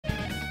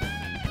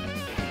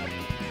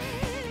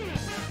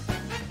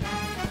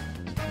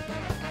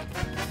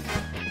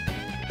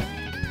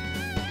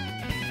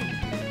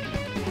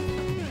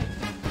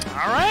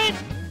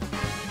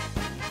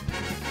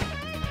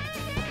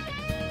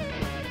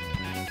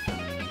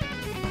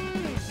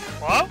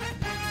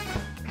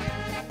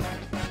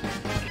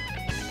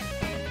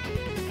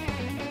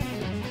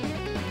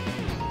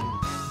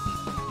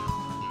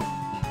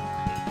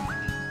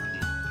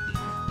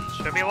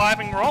live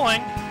and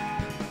rolling.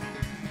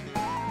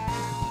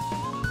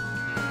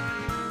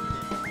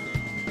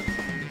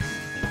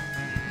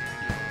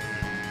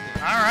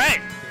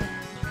 Alright.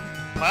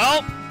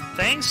 Well,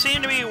 things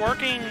seem to be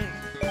working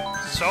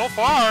so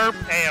far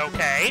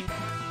a-okay.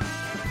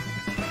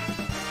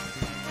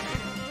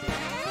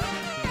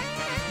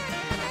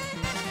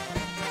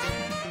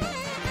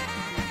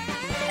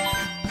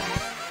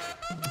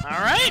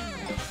 Alright.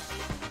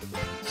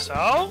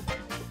 So,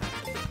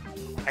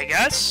 I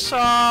guess,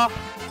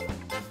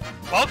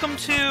 welcome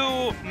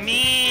to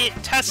me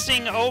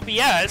testing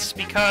OBS,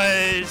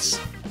 because,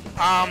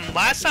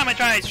 last time I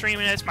tried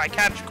streaming this, my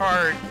capture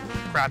card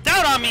crapped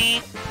out on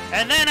me,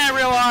 and then I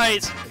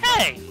realized,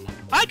 hey,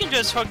 I can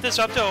just hook this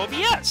up to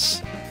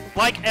OBS,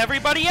 like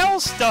everybody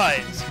else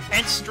does,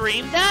 and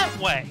stream that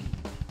way.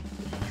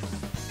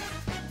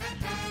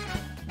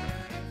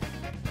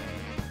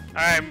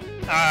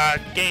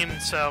 Alright,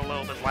 game's a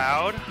little bit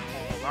loud.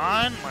 Hold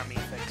on, let me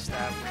fix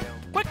that real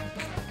quick.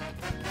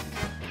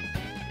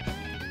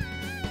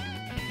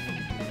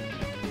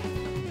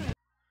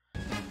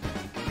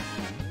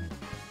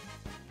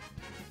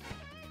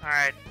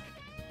 Alright.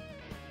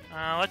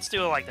 Let's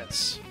do it like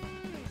this.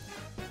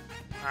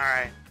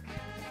 Alright.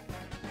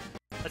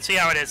 Let's see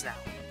how it is now.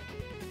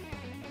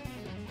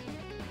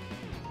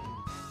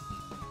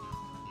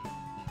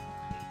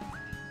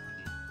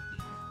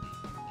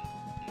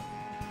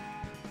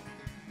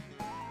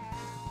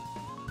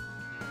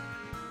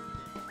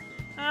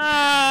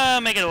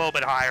 Make it a little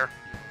bit higher.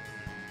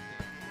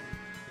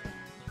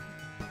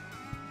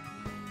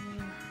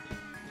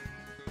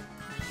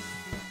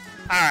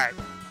 Alright.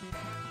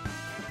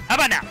 How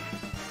about now?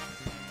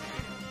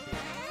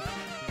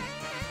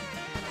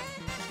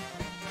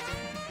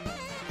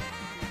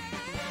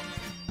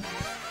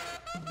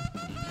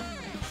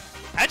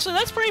 Actually,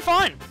 that's pretty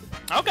fun.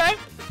 Okay.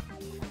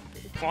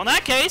 Well, in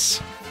that case...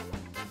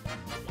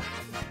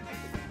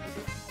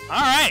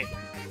 Alright.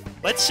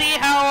 Let's see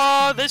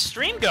how this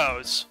stream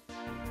goes.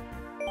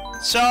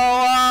 So,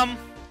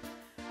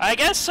 I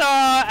guess,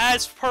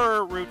 as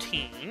per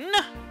routine,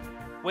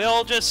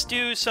 we'll just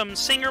do some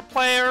single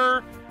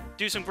player,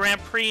 do some Grand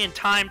Prix and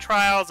time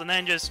trials, and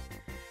then just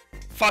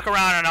fuck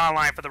around and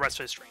online for the rest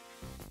of the stream.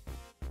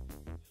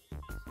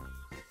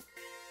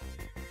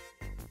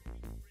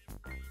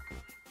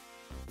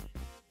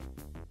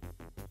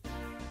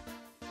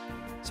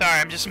 Sorry,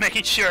 I'm just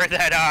making sure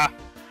that,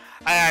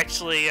 I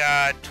actually,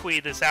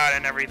 tweet this out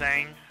and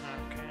everything.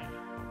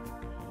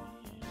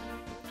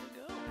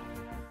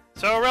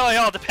 So it really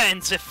all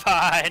depends if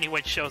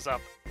anyone shows up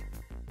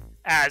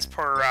as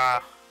per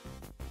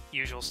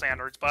usual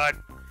standards, but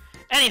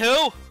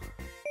anywho.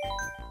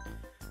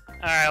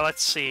 Alright,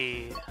 let's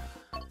see.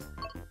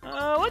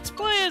 Let's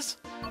play as...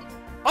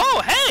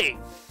 Oh, hey!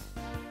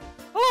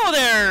 Hello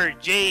there,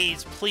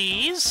 Jays,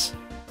 please.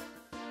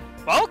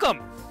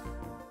 Welcome.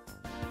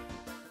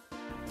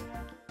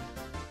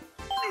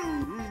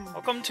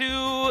 Welcome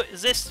to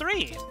this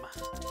stream.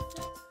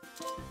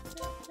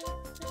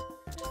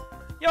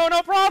 Yo,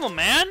 no problem,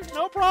 man.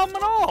 No problem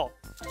at all.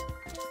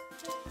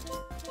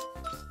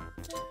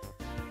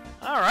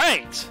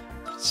 Alright.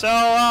 So,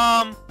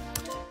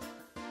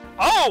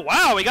 oh,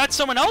 wow, we got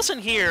someone else in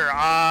here.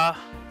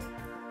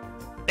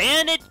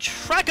 Bandit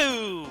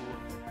Traco.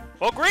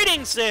 Well,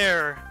 greetings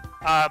there,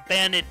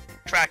 Bandit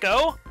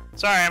Traco.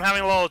 Sorry, I'm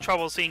having a little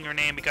trouble seeing your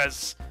name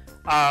because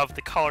of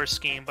the color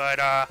scheme, but,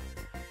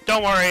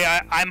 don't worry,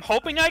 I'm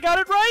hoping I got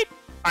it right.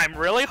 I'm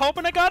really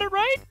hoping I got it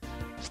right.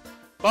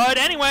 But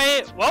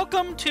anyway,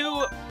 welcome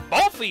to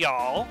both of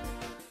y'all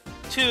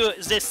to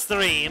this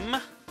stream.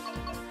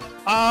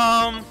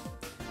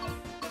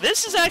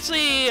 This is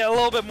actually a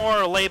little bit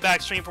more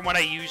laid-back stream from what I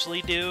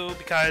usually do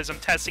because I'm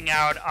testing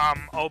out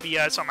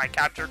OBS on my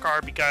capture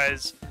card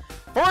because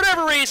for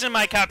whatever reason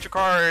my capture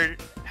card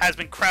has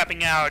been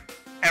crapping out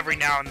every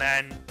now and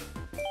then.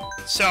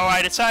 So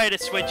I decided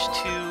to switch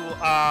to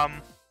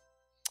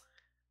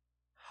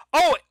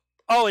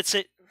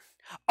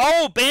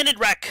Banded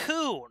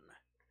Raccoon.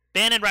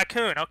 Banded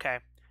Raccoon, okay.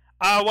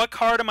 What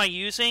card am I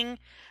using?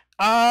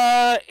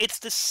 It's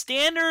the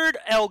standard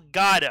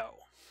Elgato.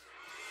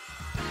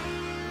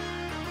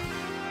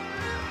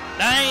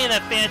 Not any of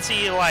that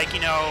fancy, like,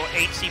 you know,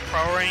 HD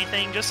Pro or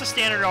anything. Just a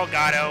standard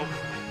Elgato.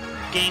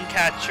 Game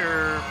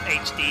Catcher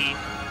HD.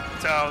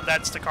 So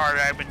that's the card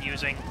I've been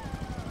using.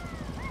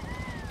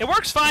 It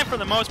works fine for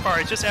the most part.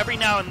 It's just every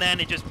now and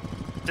then it just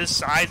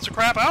decides to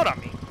crap out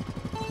on me.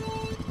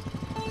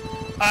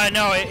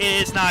 No, it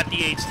is not the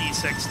HD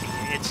 60.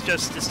 It's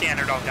just the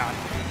standard Elgato.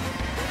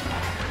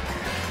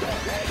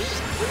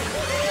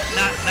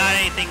 Not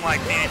anything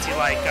like fancy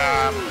like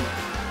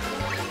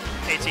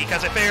HD,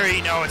 because I figure,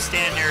 you know, a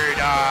standard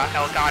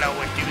Elgato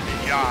would do the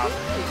job.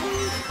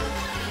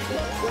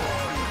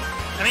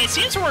 I mean, it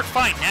seems to work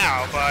fine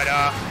now, but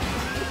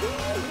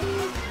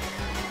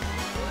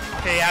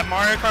okay, you have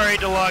Mario Kart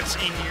Deluxe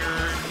in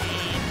your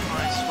main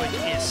on Switch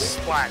is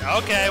Splat.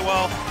 Okay,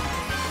 well,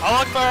 I'll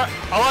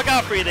look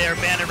out for you there,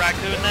 Bandit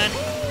Raccoon. Then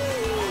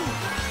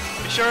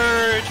be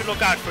sure to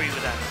look out for you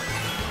then.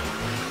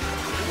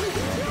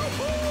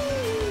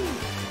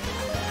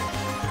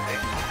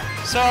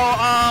 So,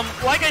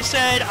 like I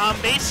said, I'm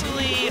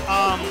basically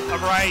a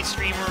variety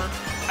streamer.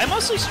 I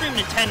mostly stream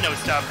Nintendo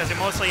stuff because I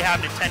mostly have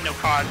Nintendo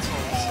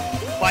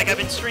consoles. Like, I've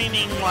been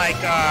streaming, like,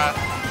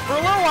 for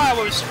a little while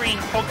I was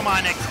streaming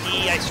Pokemon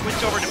XD. I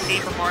switched over to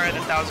Paper Mario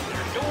the Thousand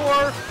Year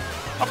Door.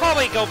 I'll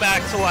probably go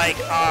back to, like,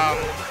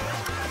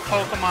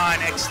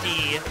 Pokemon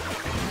XD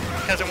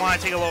because I want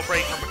to take a little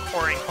break from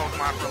recording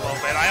Pokemon for a little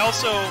bit. I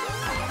also,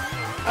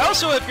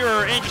 if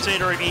you're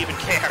interested or if you even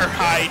care,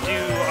 I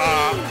do,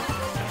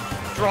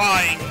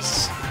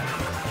 drawings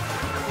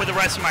with the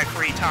rest of my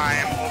free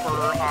time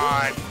over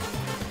on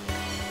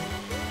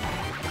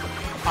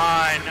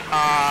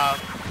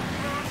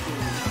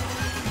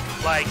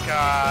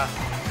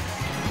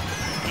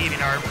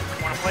DeviantArt.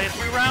 Want to play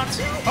 3 rounds?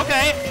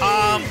 Okay,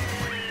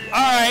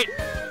 alright.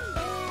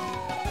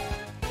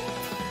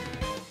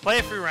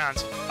 Play 3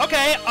 rounds.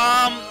 Okay,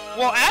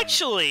 well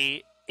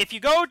actually, if you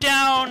go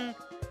down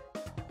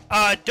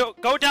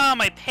go down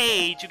my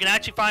page, you can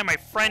actually find my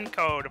friend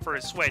code for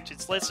a Switch.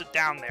 It's listed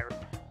down there.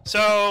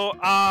 So,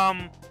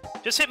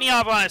 just hit me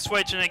up on a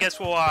Switch, and I guess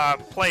we'll,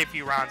 play a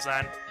few rounds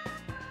then.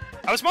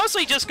 I was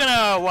mostly just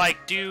gonna,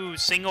 like, do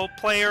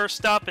single-player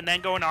stuff and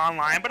then go into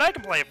online, but I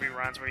can play a few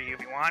rounds for you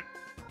if you want.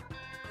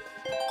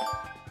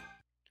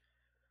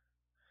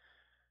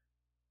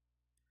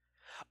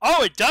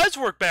 Oh, it does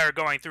work better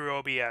going through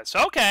OBS.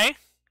 Okay.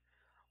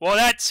 Well,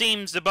 that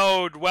seems to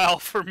bode well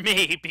for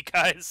me,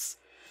 because...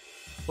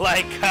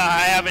 like,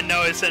 I haven't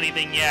noticed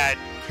anything yet.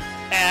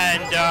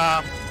 And,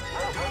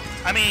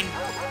 I mean...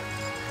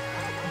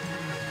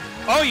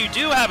 oh, you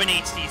do have an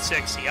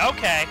HD60.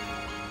 Okay.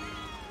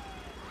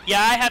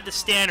 Yeah, I have the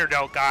standard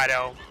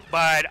Elgato.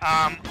 But,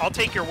 I'll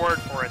take your word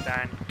for it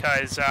then.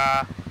 Because,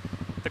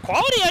 the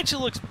quality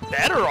actually looks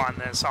better on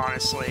this,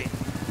 honestly.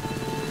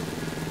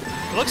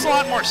 It looks a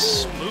lot more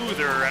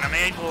smoother, and I'm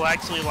able to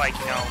actually, like,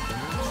 you know,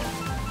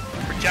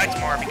 project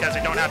more because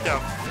I don't have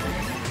to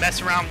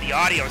mess around with the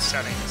audio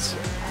settings.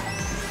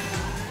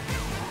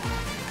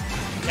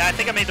 Yeah, I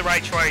think I made the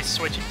right choice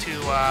switching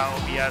to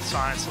OBS,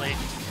 honestly.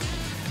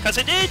 Because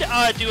I did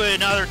do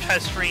another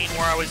test screen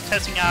where I was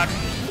testing out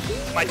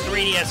my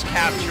 3DS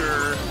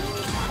capture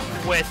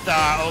with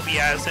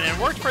OBS, and it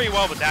worked pretty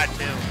well with that,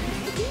 too.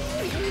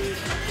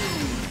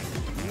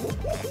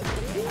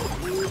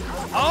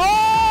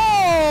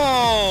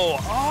 Oh!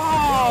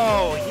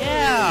 Oh,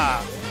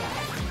 yeah!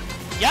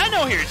 Yeah, I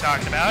know who you're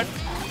talking about.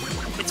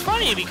 It's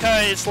funny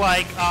because,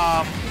 like,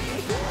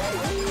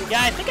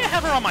 yeah, I think I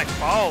have her on my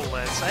follow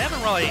list. I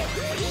haven't really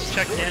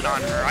checked in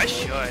on her. I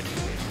should.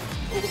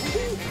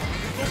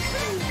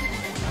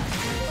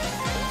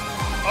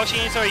 Oh, she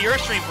ain't your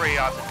stream pretty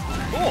often.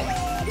 Cool.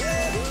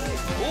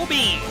 Cool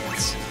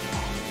beans.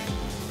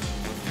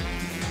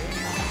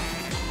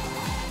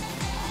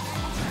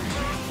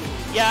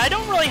 Yeah, I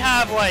don't really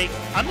have, like...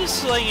 I'm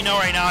just letting you know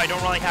right now, I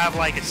don't really have,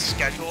 like, a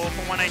schedule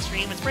for when I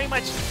stream. It's pretty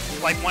much,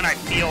 like, when I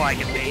feel like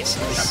it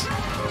basis.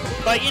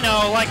 But, you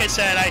know, like I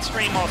said, I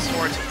stream all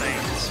sorts of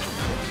things.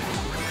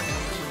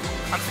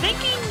 I'm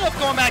thinking of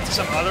going back to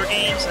some other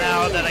games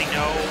now that I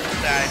know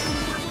that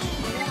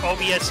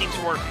OBS seems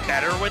to work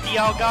better with the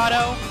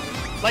Elgato.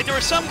 Like, there were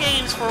some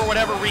games, for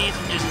whatever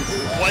reason, just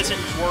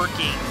wasn't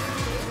working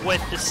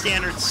with the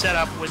standard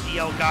setup with the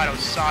Elgato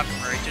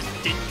software. It just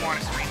didn't want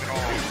to stream at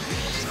all.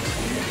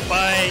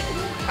 But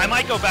I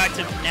might go back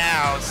to them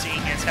now, seeing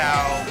as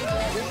how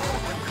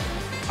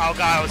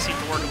Elgato seems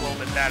to work a little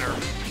bit better.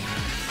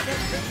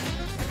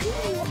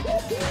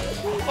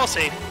 We'll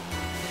see.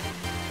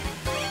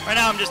 Right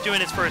now I'm just doing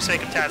this for the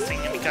sake of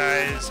testing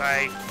because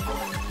I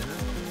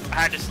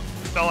just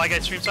felt like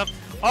I'd stream stuff.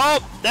 Oh,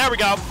 there we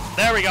go.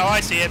 There we go. I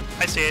see it.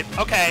 I see it.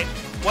 Okay.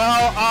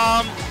 Well,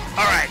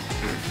 alright.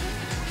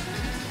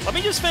 Let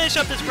me just finish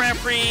up this Grand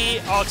Prix.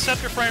 I'll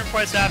accept your friend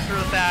request after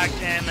the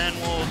fact, and then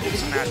we'll do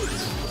some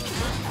matches.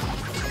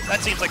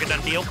 That seems like a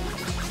done deal.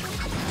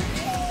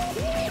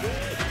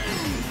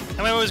 I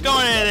mean, I was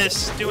going into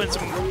this doing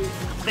some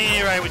thing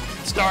here. I would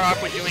start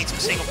off with doing some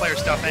single-player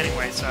stuff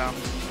anyway, so...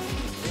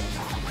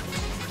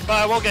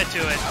 but we'll get to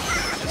it.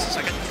 Just a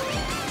second.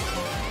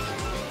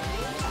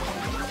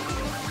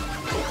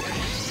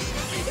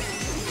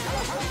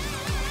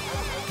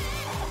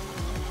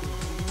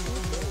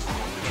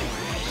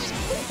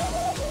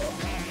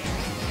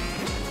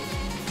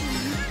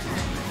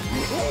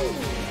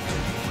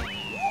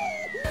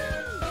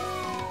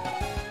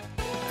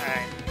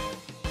 Alright.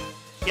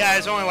 Yeah,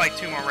 there's only like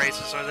 2 more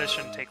races, so this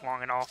shouldn't take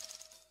long at all.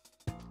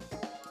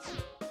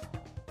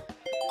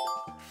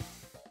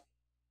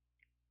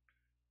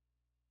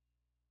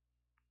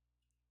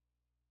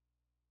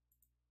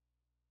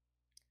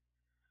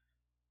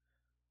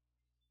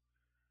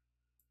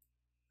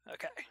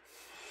 Okay.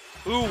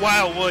 Ooh,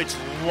 Wild Woods.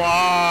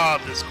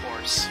 Love this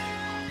course.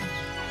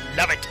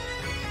 Love it.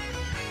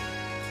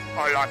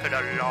 I like it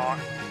a lot.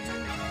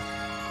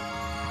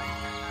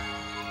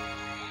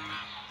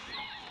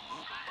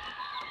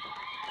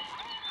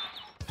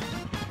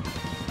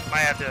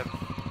 Might have to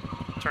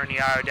turn the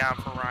audio down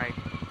for my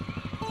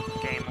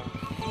game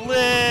a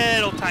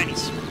little tiny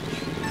smidge.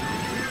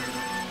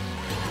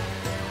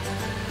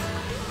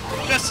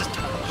 Just a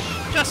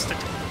touch. Just a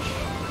touch.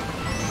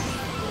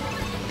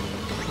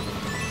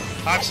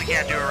 Obviously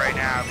can't do it right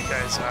now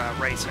because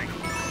racing.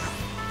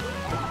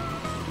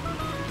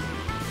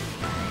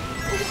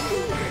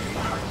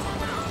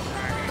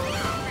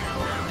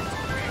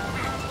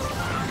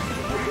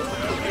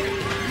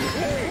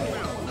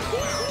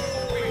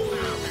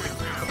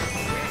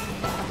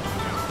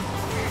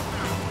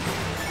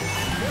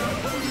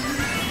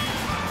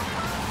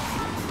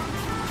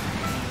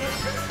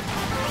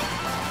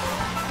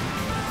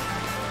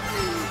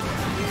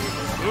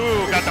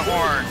 Ooh, got the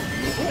horn.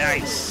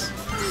 Nice.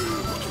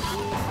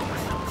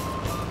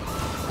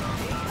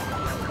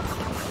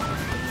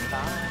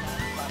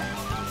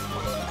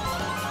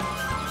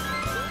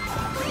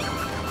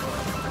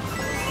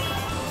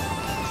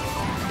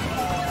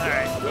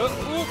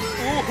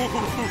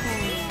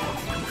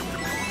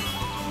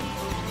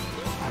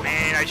 I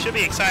mean, I should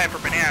be excited for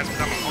bananas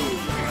because I'm a fool,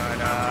 but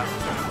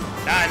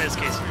not in this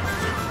case.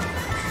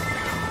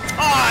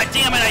 Ah, oh,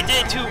 damn it! I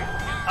did too.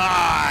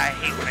 Ah, I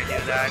hate when I do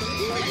that.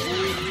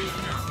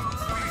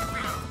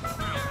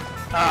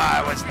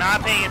 I was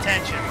not paying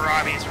attention for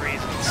obvious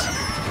reasons.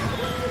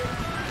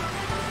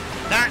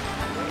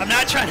 I'm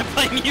not trying to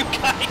blame you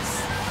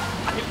guys.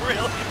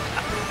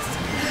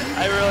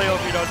 I really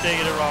hope you don't take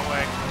it the wrong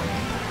way.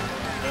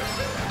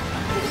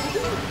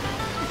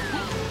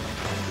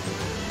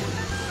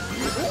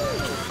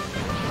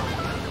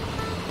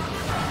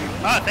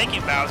 Ah, oh, thank you,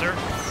 Bowser.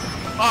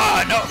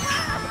 Oh, no.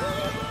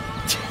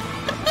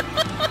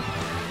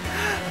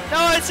 No,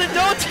 I said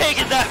don't take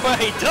it that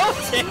way. Don't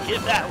take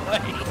it that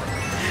way.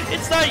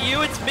 It's not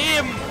you, it's me.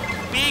 I'm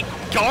being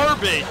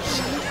garbage.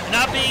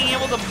 Not being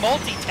able to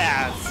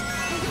multitask.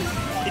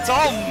 It's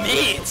all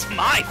me. It's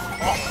my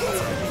fault.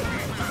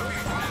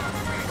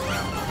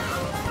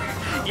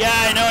 Yeah,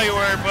 I know you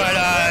were, but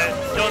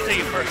don't take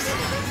it personally.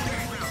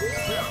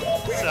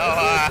 So,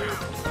 alright.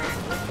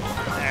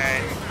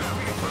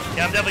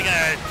 Yeah, I'm definitely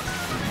gonna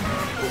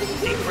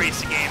decrease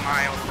the game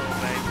miles a little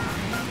bit.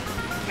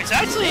 It's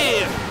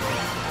actually,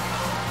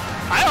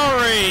 I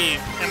already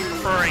am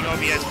preferring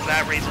OBS for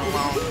that reason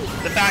alone.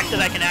 The fact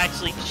that I can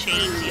actually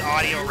change the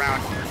audio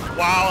around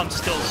while I'm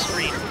still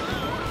streaming.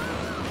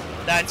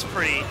 That's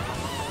pretty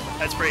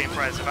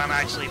impressive. I'm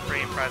actually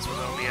pretty impressed with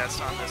OBS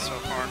on this so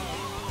far.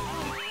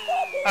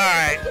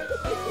 Alright.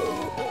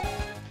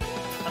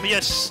 Let me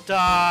just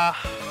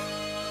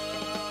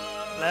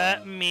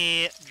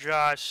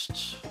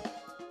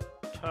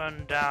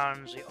turn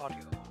down the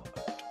audio.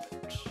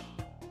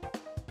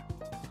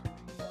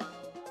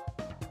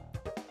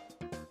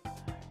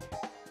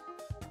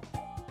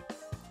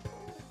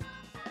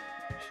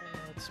 Actually,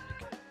 let's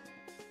make it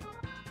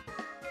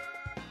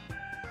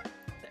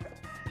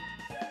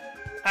there.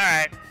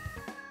 Alright.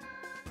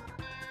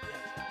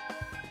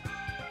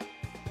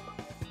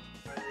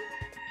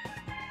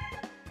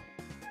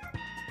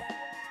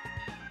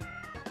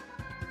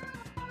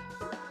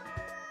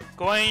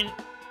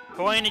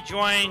 Going to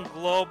join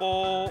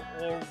global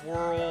or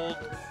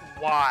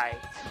worldwide.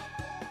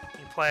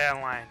 You play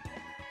online.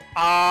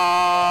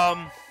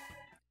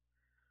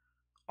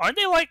 Aren't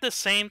they like the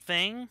same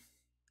thing?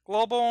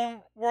 Global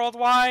and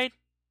worldwide?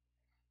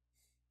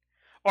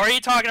 Or are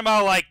you talking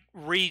about like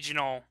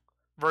regional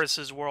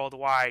versus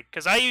worldwide?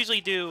 Because I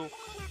usually do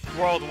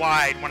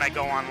worldwide when I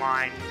go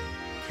online.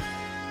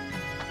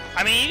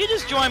 I mean, you can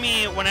just join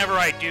me whenever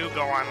I do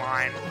go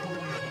online.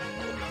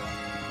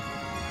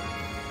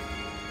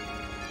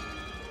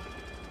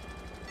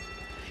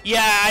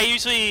 Yeah, I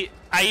usually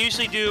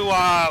do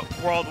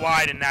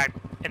worldwide in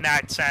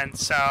that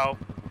sense. So,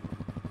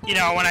 you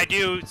know, when I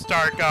do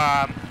start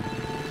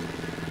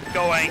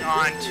going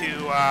on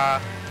to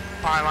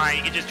online,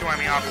 you can just join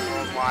me off of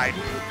worldwide.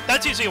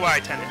 That's usually what I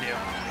tend to do.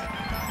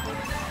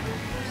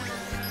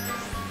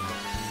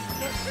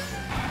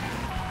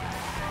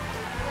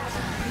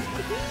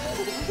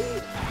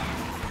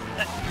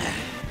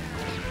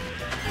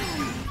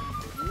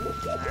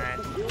 Alright.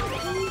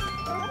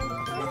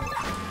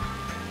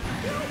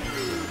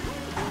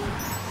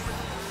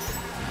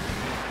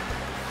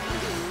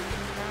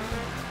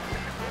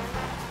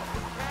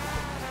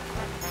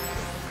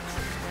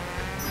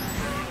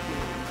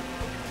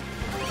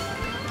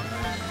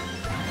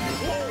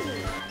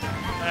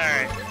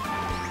 Alright.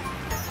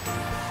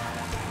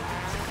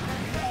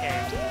 Okay.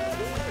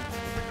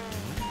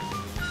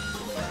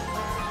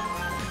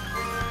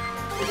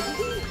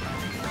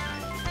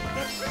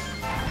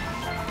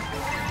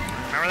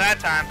 Remember that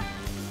time.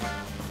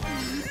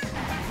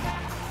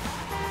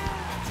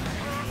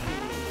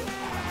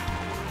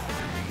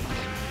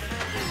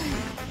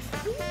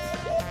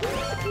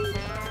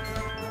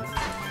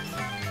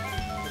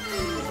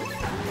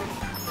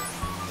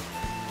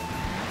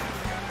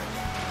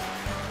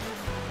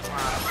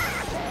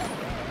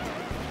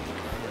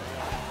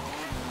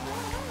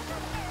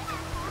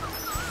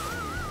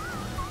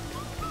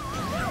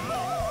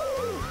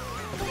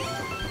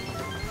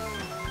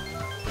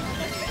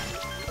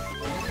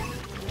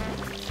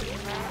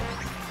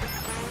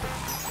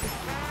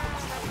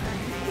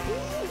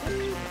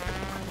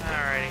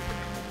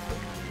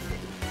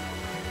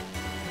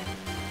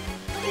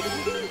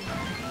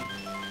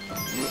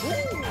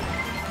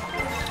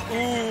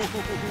 Ooh.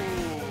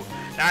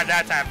 Not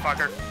that time,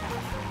 fucker.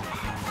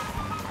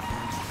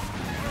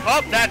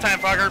 Oh, that time,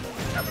 fucker.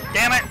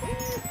 Damn it.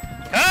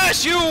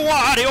 Curse you,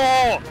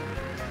 Wario!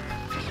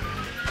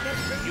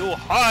 You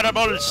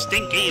horrible,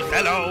 stinky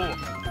fellow!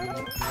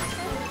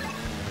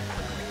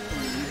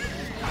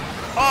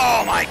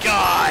 Oh my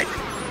god!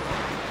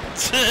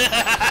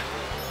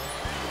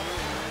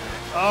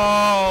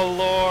 Oh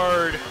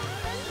lord!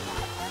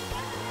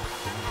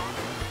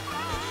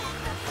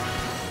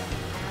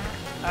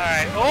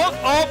 Alright,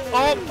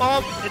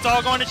 oh! It's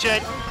all going to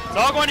shit. It's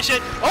all going to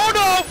shit. Oh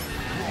no!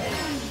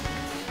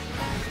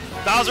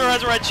 Bowser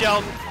has a red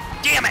shell.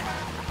 Damn it!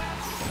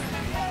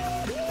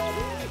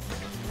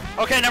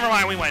 Okay, never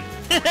mind, we win.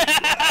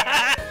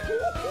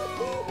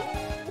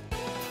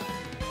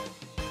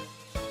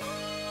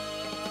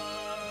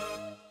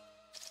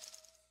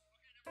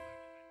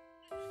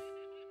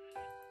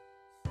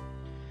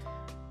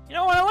 You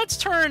know what, let's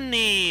turn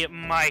the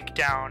mic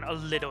down a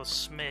little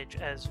smidge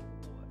as well.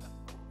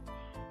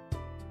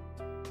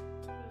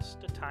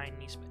 Just a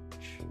tiny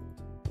smidge.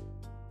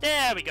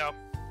 There we go.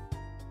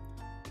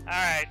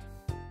 Alright.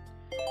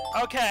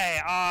 Okay,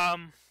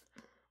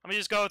 let me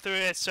just go through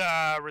this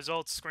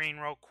results screen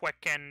real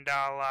quick, and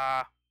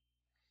I'll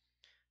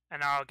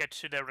get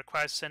to the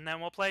requests, and then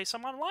we'll play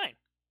some online.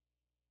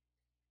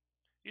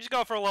 You should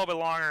go for a little bit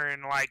longer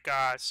in like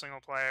single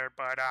player,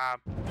 but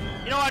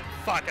you know what?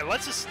 Fuck it.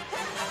 Let's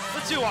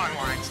do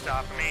online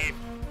stuff. I mean,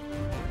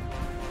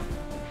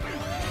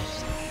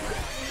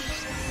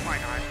 why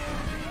not?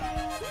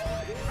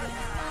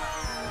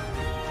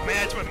 I mean,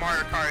 that's what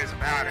Mario Kart is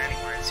about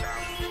anyway, so.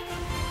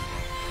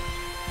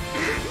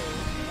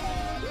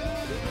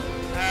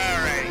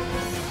 Alright.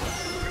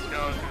 Let's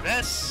go through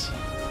this.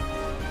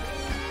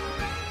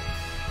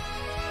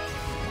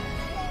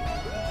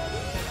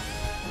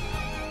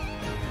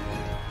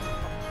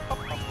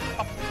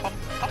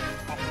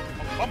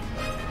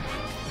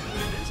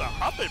 It's a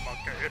hopping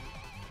monkey.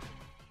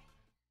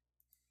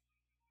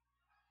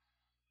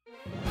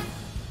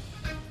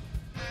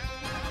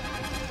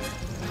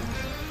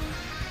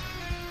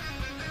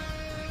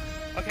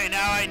 Okay,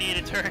 now I need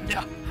to turn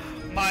the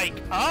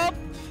mic up.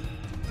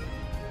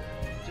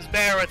 Just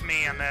bear with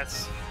me on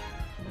this.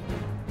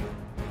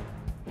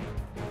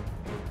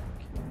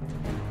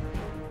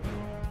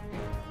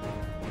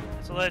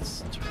 So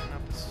let's turn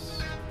up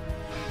this.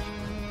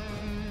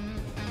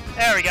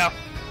 There we go.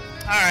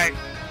 Alright.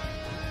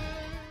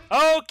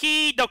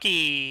 Okie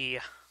dokie.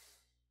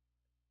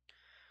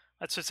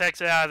 Let's just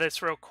exit out of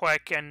this real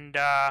quick and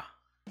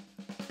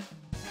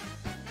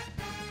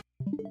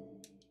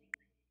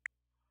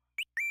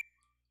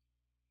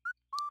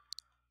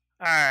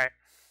alright.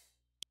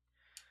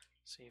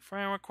 See,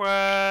 friend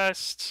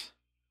request.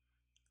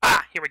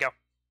 Ah, here we go.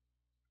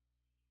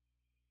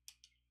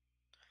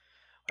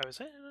 Where was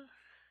it?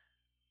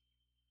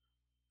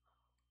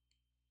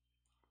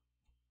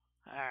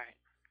 Alright.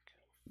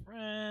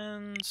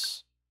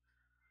 Friends.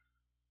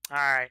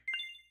 Alright.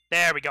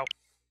 There we go.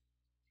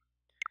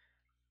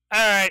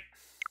 Alright.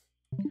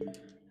 In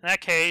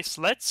that case,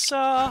 let's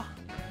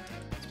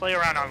play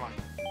around online.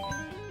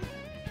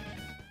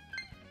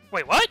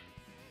 Wait, what?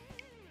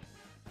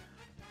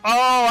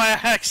 Oh, I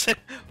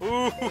accidentally.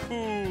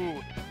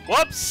 Ooh.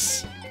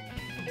 Whoops.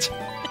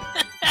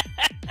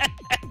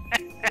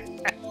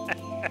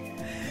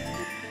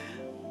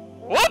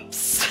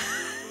 Whoops.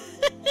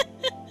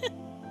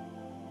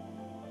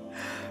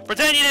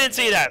 Pretend you didn't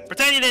see that.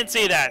 Pretend you didn't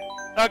see that.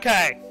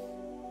 Okay.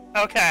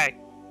 Okay.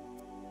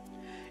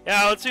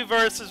 Yeah, let's do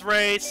versus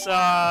race,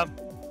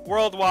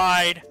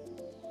 worldwide.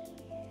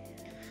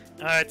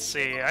 Let's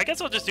see. I guess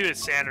I'll just do the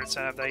standard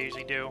setup that I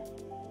usually do.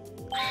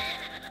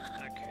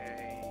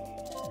 Okay.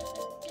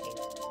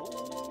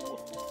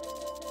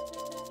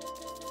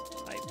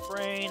 Hype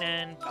brain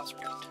and Bowser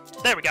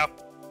Kart. There we go.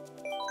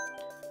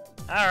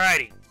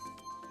 Alrighty.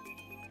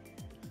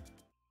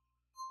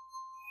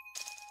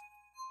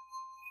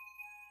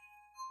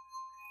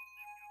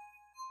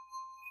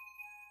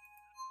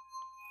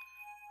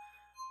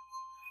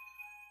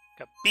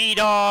 Got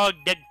B-Dog,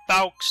 Dead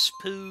Fox,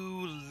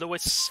 Pooh,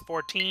 Lewis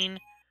 14.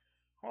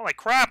 Holy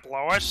crap,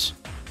 Lois.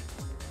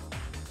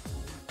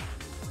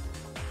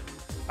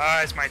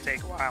 This might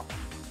take a while.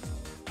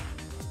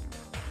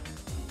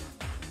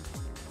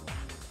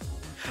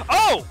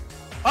 Oh!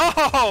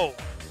 Oh!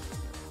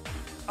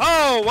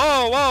 Oh,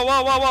 whoa,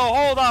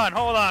 hold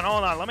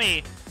on. Let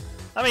me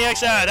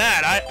exit out of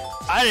that.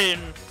 I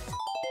didn't.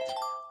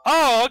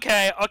 Oh,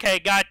 okay,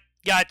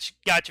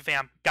 gotcha,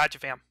 fam.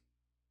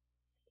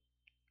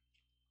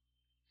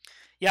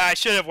 Yeah, I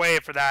should have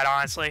waited for that,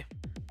 honestly.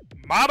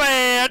 My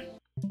bad!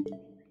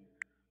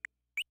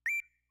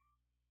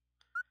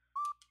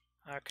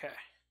 Okay.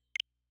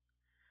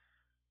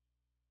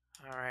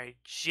 Alright,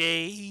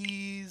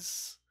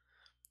 Jays.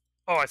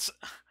 Oh, it's...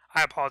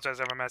 I apologize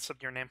if I messed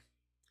up your name.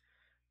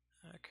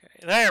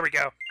 Okay, there we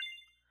go.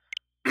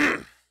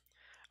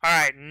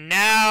 Alright,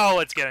 now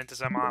let's get into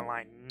some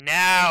online.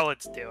 Now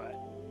let's do it.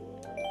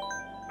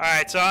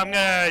 Alright, so I'm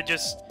gonna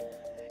just...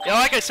 Yeah,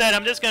 like I said,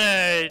 I'm just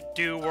gonna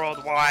do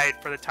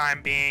worldwide for the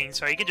time being,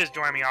 so you can just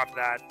join me off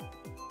that.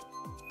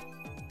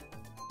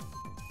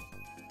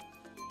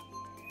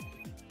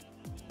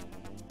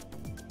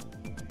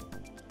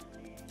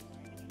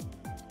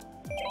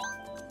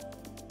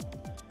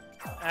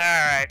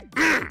 Alright.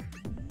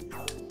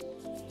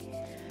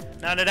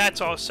 Now that that's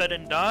all said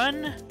and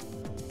done,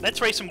 let's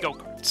race some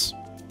go-karts.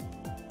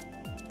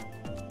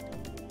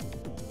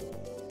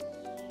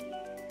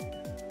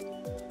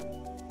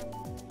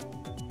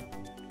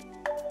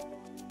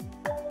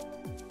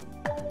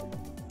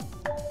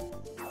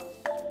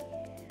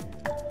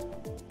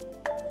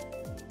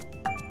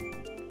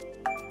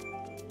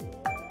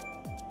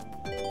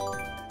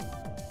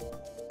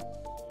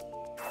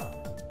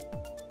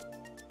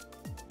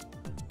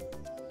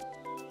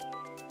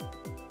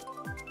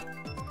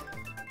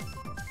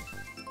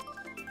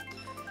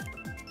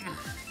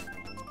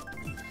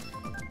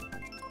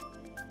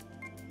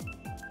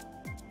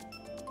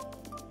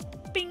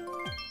 Bing!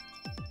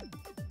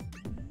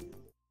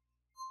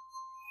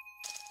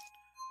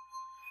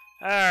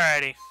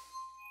 Alrighty.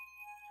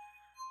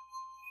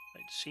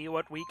 Let's see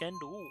what we can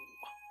do.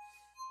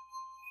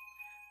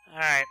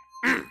 Alright.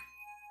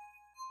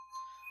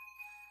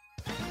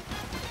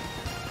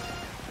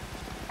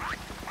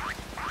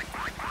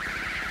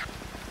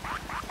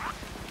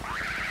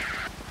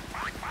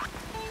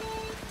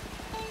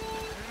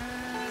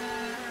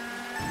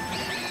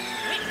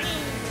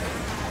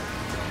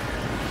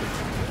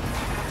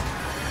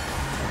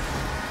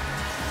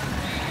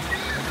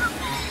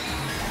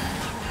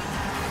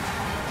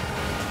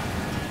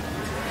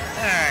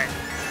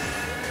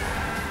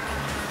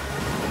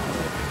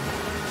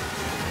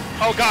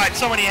 Oh god,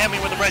 somebody hit me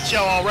with a red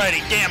shell already,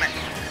 damn it!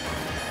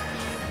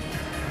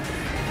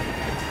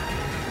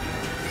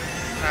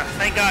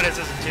 Thank god this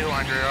isn't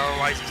 200,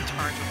 otherwise these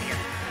turns would be a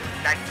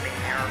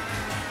nightmare.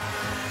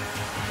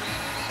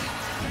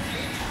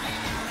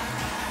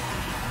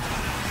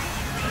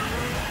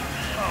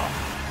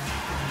 Oh.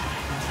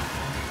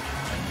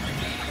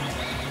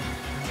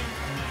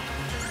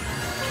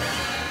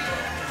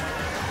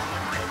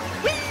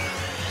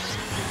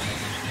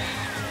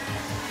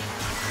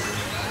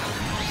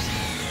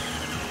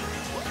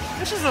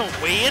 This isn't a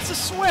Wii, it's a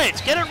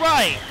Switch. Get it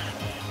right.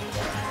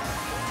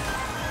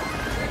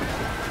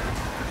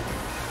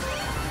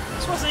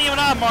 This wasn't even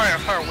on Mario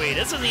Kart Wii.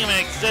 This doesn't even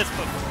exist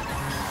before.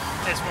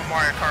 This when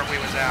Mario Kart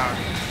Wii was out.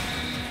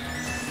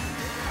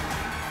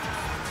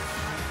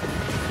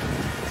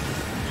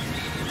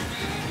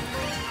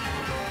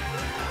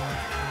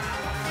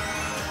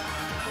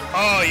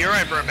 Oh, you're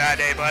in for a bad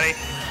day, buddy.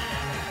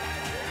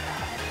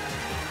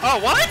 Oh,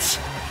 what?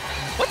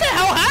 What the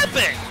hell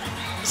happened?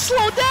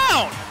 Slow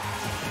down!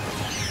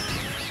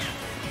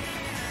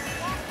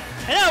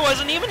 And that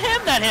wasn't even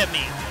him that hit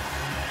me!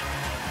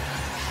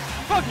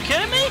 You fucking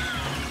kidding me?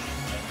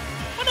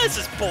 What is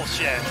this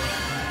bullshit?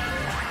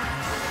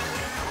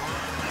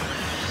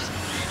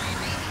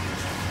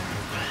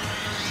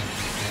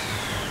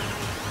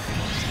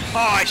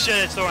 Oh, I should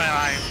have thrown an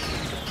iron.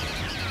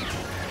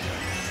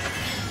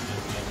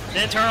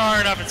 Didn't turn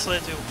hard enough and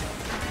slid too.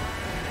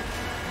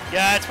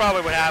 Yeah, that's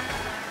probably what happened.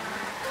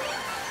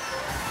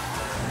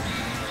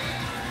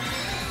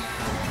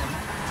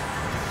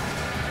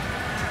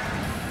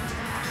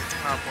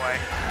 Oh boy.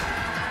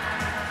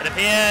 It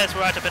appears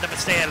we're at a bit of a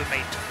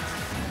stalemate.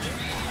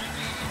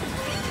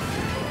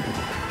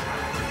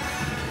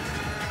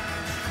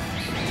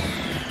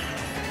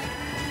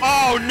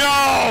 Oh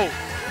no!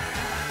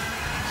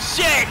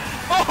 Shit!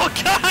 Oh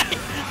god!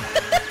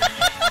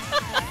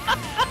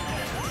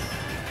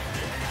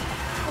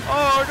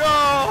 Oh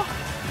no!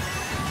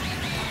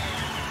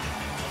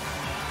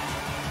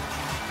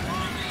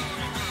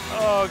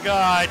 Oh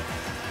god!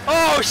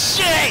 Oh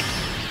shit!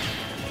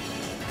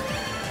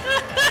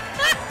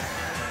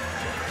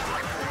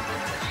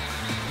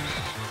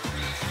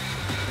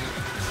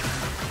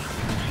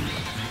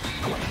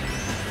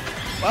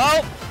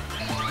 Well,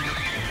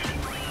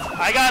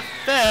 I got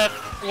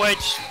 5th,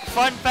 which,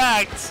 fun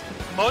fact,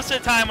 most of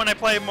the time when I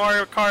play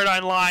Mario Kart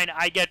Online,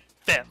 I get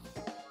 5th.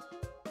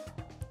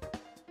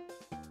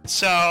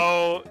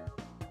 So,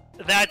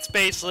 that's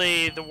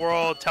basically the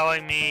world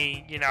telling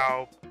me, you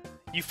know,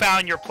 you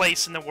found your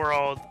place in the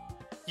world,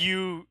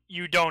 you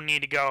don't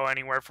need to go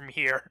anywhere from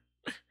here.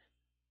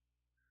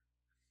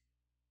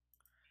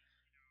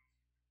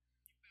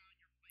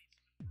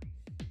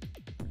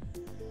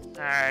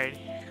 Alright,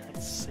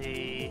 let's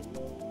see.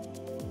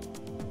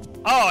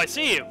 Oh, I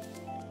see you!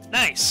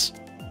 Nice!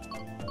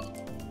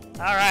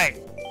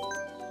 Alright.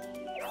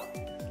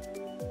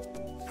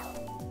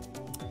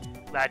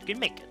 Glad you can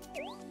make it.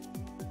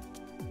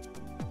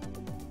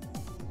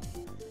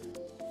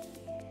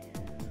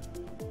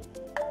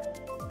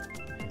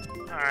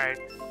 Alright.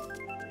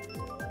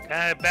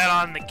 Gonna bet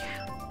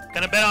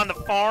on the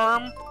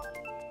farm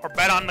or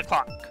bet on the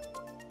clock.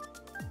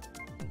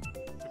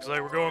 Looks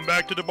like we're going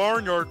back to the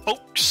barnyard,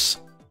 folks.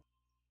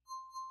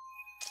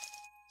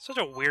 Such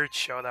a weird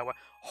show that way.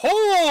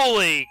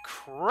 Holy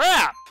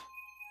crap!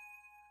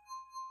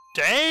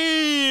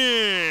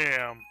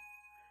 Damn!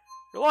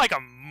 You're like a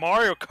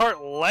Mario Kart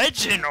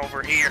legend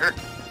over here.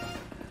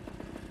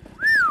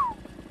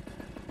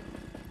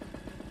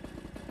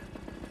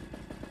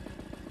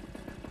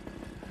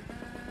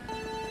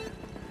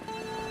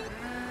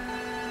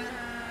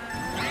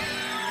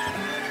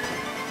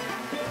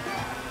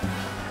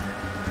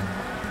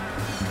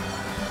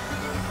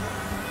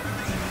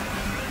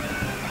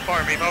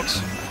 Pardon me,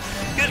 folks.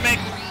 Excuse me.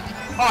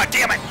 Oh,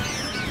 damn it.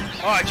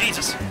 Oh,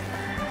 Jesus.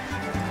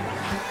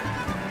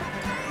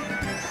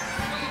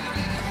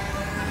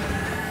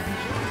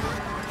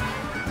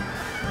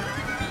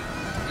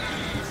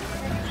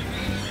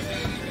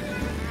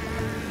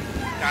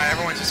 God,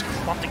 everyone's just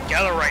clumped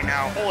together right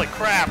now. Holy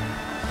crap.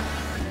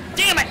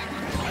 Damn it!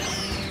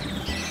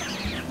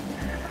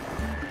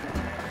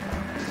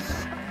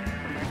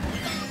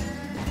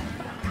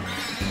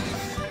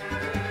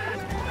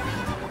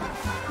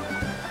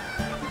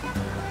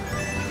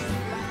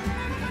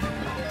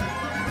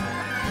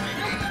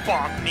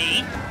 Fuck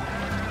me.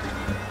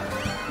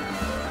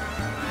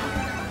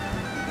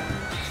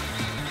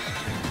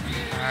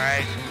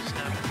 Alright, just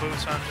gonna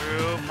boost on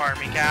through.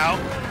 Pardon me, cow.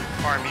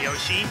 Pardon me,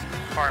 Yoshi.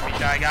 Pardon me,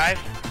 Shy Guy.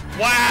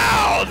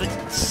 Wow! The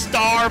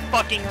star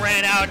fucking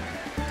ran out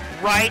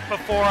right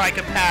before I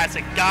could pass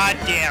it. God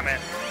damn it.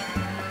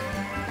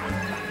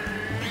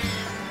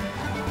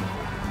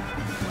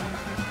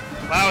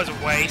 That was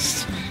a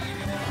waste.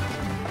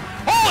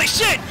 Holy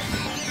shit!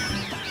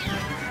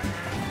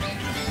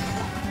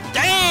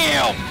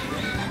 Damn!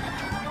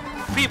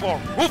 People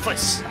are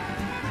ruthless!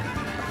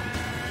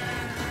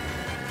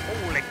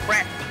 Holy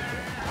crap!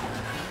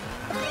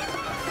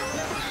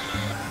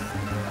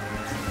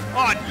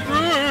 Oh,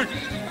 dude!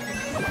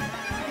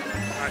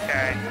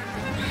 Okay.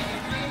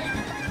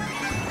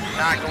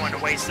 Not going to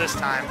waste this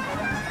time.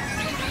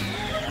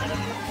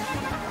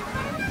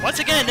 Once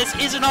again, this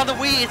isn't on the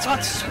Wii, it's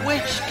on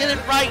Switch. Get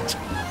it right!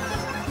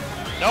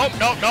 Nope,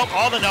 nope, nope.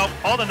 All the nope,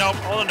 all the nope,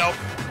 all the nope.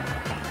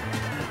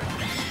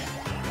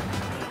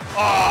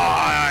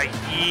 Oh,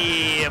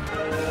 yeah,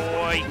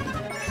 boy.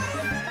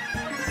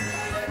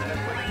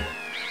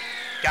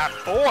 Got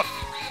fourth.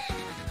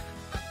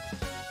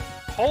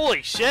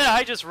 Holy shit,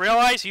 I just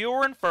realized you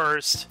were in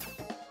first.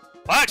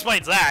 Well, that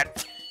explains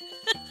that.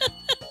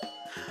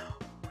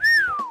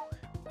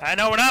 I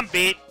know when I'm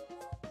beat.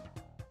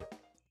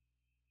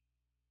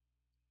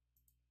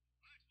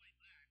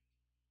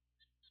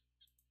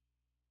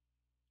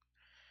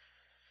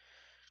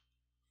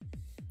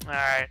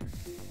 Alright.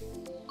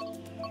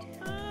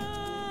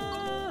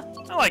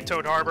 I like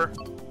Toad Harbor.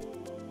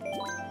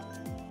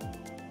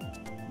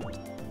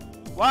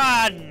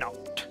 Why not?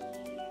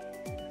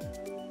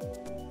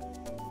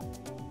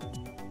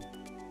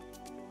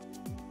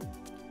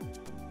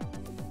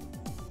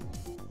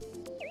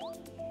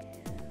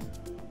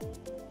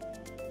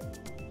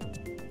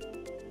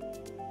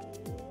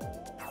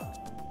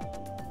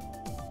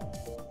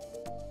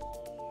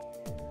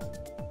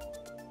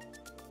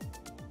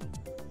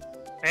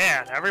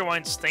 Man,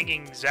 everyone's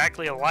thinking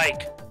exactly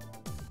alike.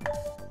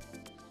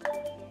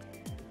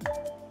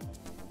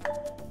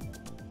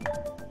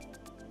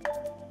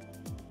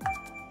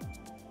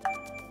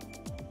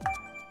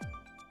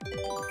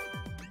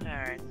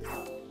 Alright.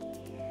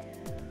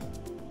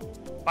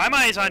 My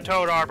money's on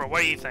Toad Harbor,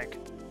 what do you think?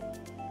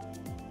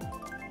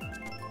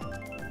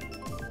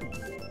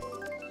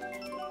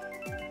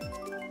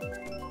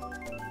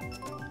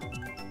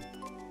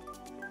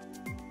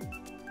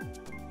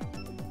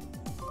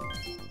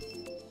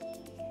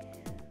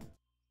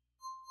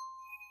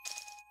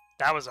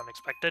 That was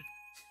unexpected.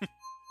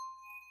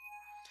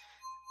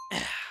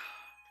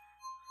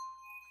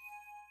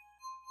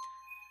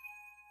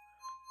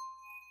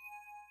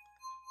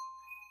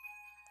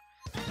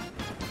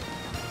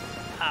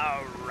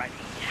 Alrighty.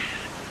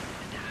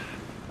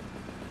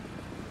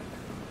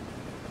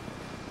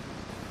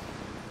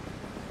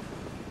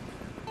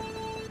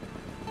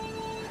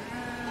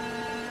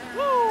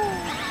 Woo!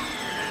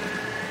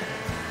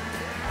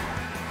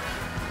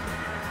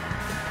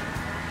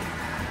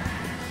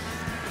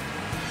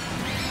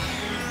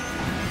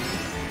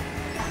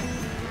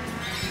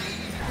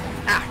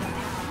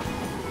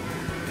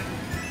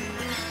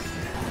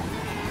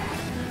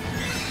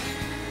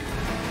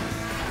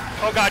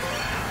 Oh god.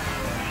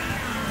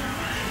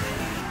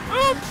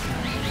 Oops.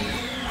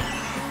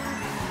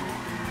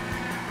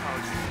 Oh,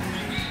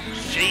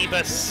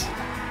 Jeebus.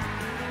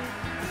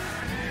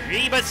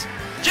 Jeebus.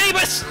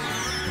 Jeebus!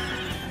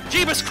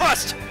 Jeebus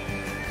crust!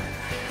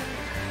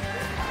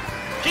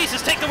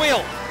 Jesus, take the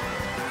wheel!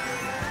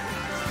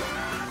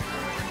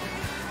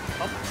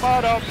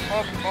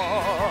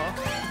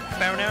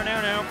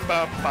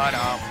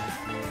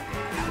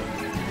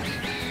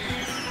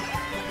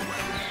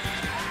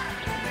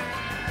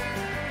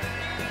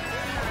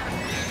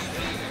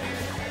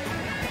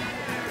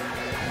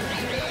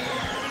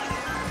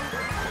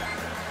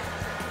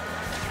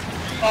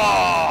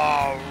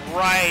 Oh,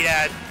 right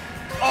at...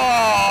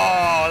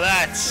 Oh,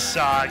 that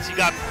sucks. You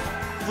got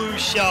blue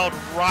shelled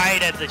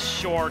right at the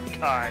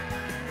shortcut.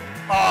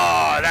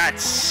 Oh, that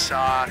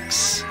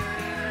sucks.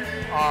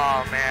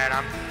 Oh, man,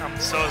 I'm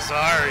so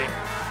sorry.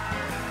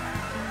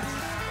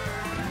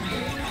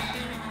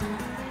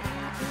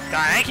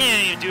 God, I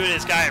can't even do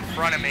this guy in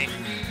front of me.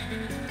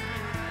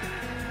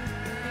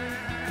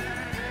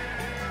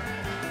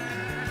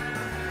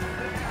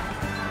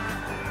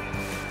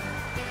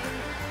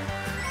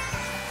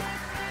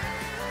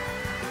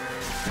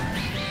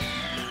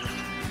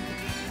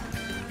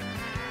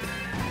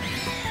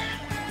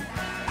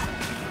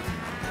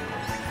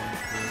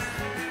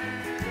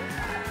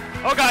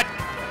 Oh God!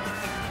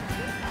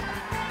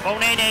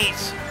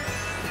 Bonanes!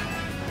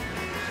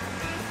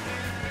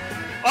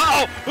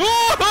 Uh-oh!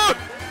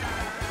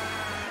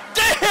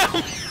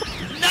 Damn!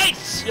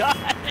 Nice shot!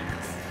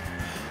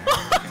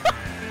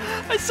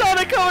 I saw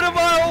it coming a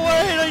mile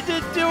away and I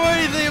didn't do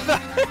anything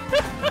about it!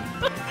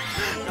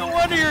 No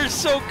wonder you're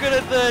so good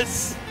at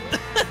this!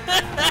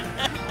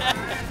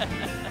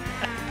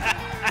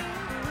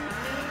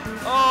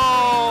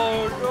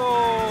 Oh no!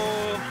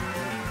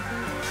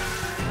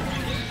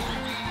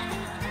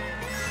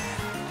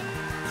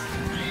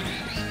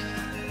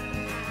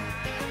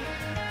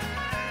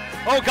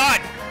 Oh God!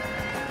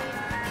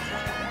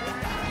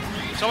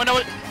 Someone know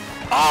what?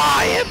 Oh,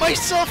 I hit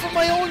myself in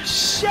my own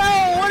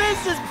shell! What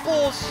is this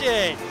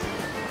bullshit?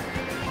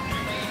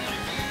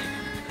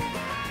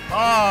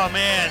 Oh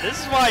man, this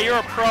is why you're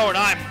a pro and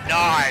I'm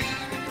not.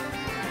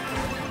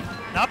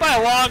 Not by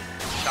a long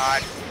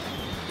shot.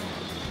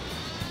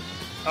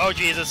 Oh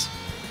Jesus.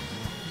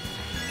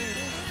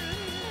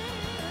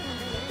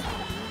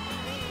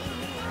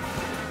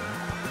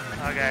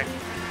 Okay.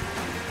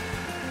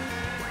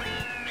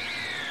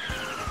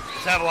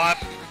 Let's have a lot.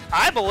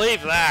 I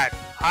believe that.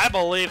 I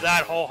believe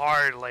that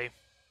wholeheartedly.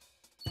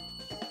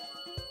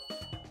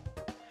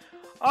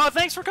 Oh,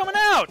 thanks for coming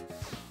out!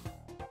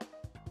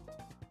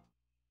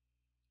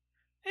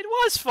 It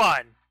was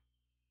fun!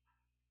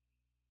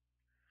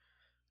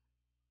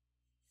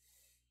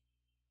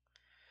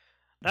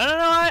 No,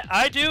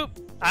 I do.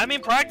 I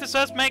mean, practice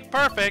does make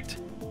perfect.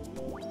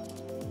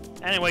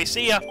 Anyway,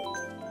 see ya.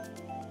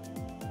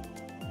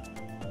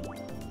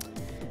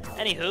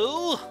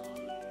 Anywho.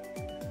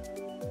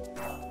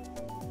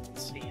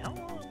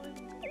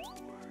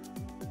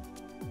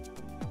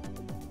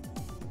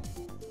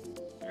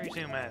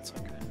 32 minutes,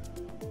 okay.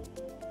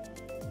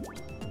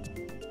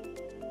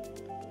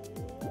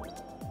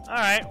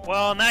 Alright,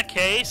 well in that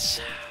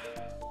case,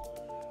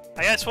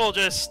 I guess we'll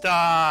just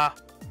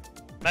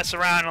mess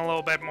around a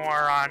little bit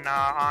more on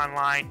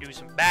online, do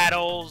some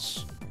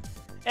battles,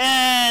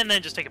 and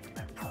then just take it from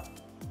there.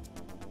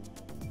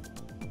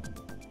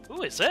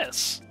 Who is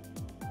this?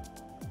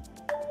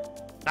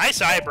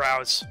 Nice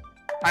eyebrows.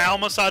 I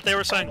almost thought they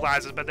were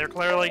sunglasses, but they're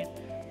clearly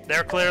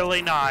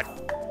not.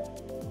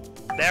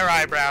 They're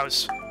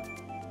eyebrows.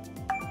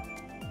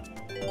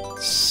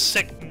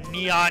 Sick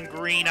neon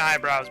green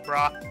eyebrows,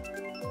 brah.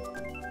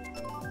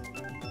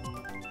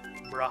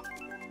 Bruh.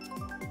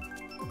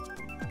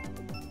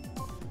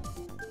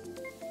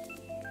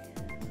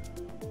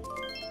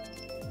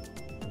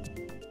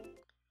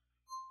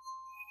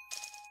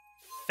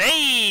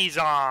 Phase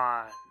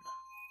on.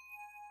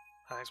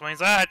 That explains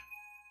that.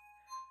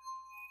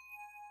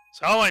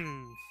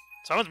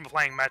 Someone's been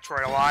playing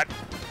Metroid a lot.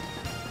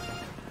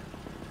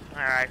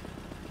 Alright.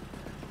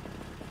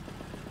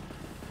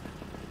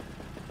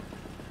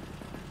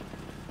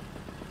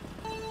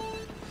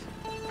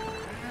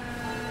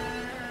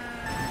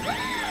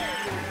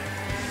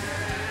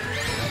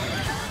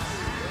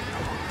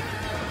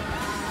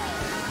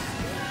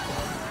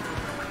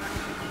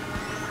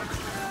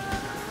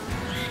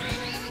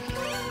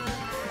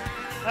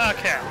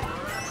 Okay.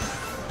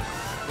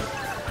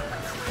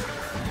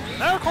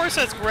 Now, of course,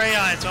 that's great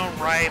on its own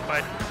right,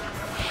 but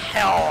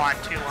hell on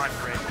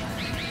 200.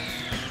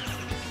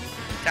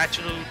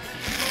 Absolute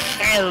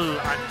hell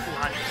on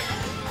 200.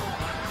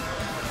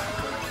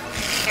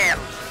 Hell.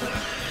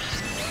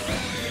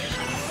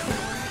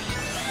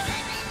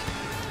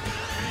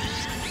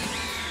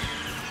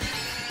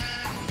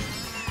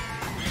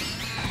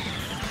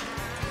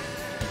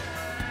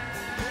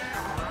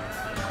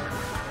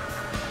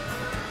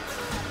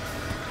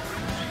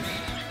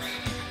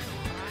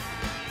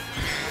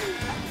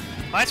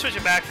 Might switch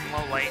it back from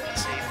low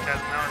latency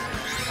because now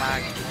it's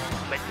lagging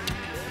a bit.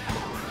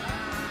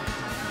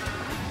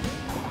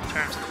 In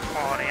terms of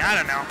quality, I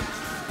don't know.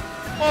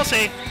 We'll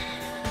see.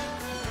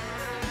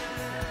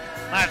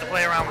 Might have to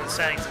play around with the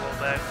settings a little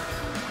bit.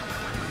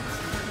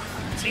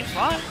 Seems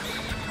fine.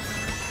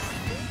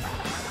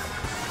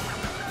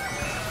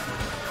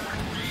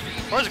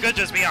 Or it could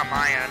just be on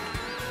my end.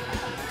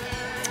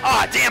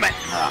 Ah, oh, damn it!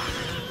 Ugh.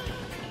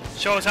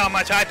 Shows how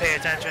much I pay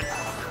attention.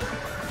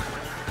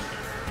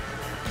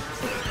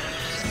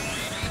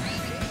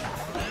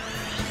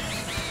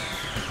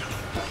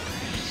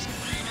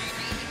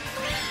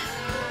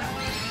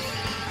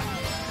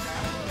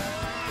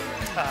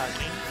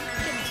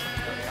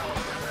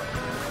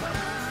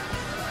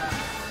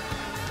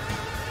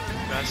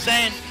 Just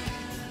saying.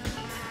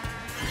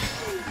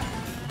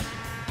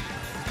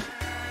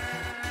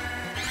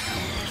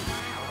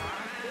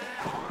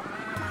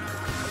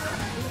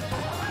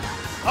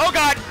 Oh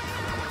God!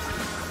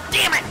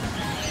 Damn it!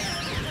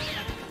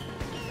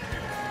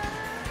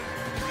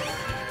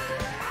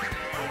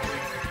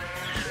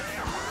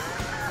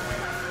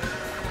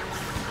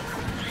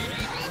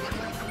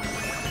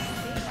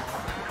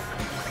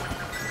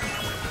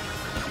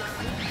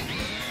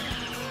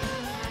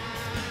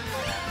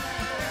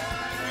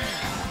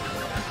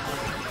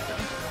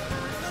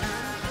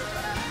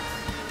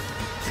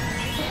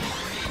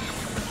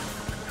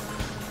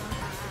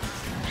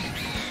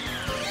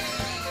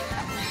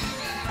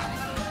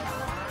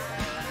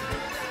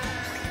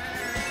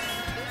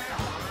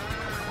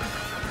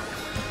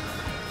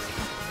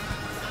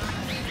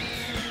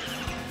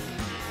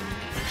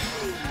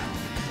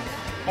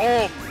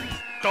 Oh,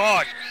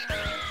 God.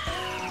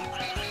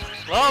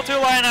 A little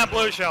too light in that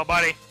blue shell,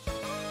 buddy.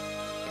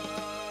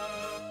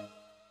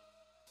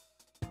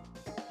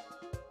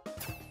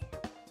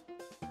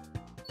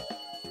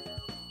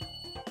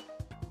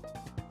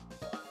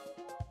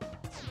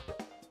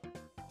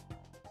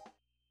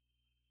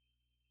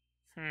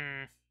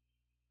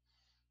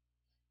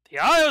 The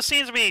audio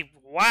seems to be...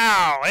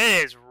 Wow,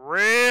 it is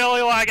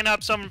really lagging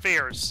up some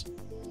fears.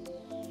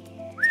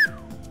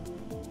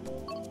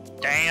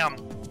 Damn.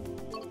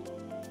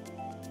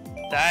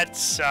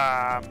 That's,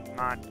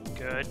 not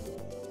good.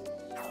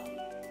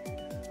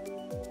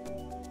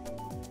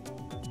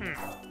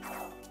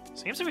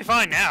 Seems to be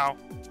fine now.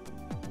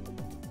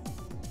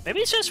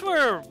 Maybe it's just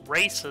for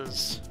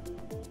races.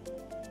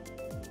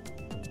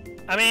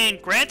 I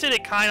mean, granted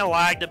it kind of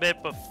lagged a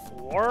bit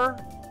before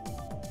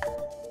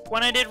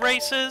when I did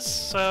races,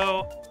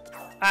 so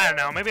I don't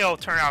know, maybe it'll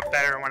turn out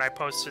better when I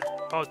post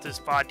this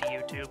VOD to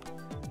YouTube.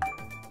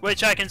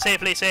 Which I can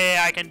safely say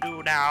I can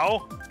do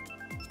now.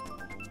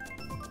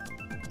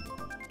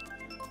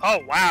 Oh,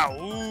 wow.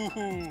 Ooh.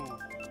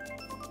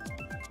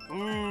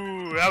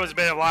 Ooh, that was a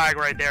bit of lag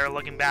right there,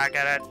 looking back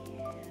at it.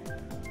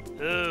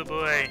 Oh,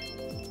 boy.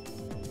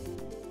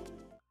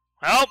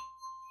 Well,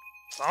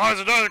 as long as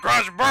it doesn't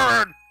crash and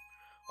burn.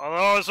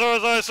 Although, as soon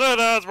as I said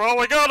that's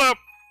probably gonna.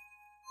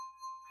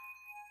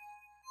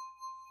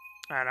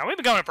 I don't know, we've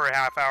been going for a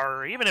half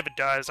hour. Even if it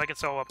does, I can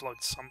still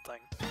upload something.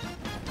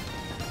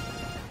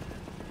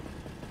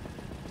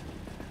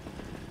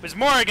 There's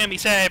more going to be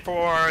said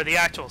for the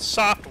actual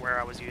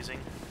software I was using.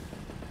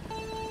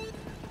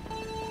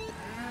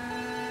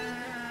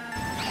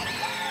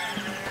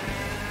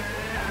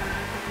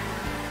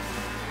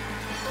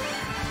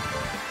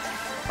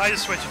 I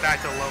just switched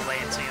back to low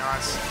latency on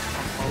us.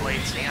 Low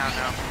latency, I don't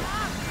know.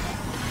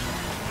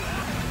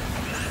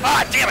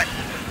 Ah, damn it!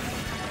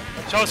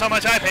 Shows how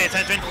much I pay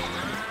attention.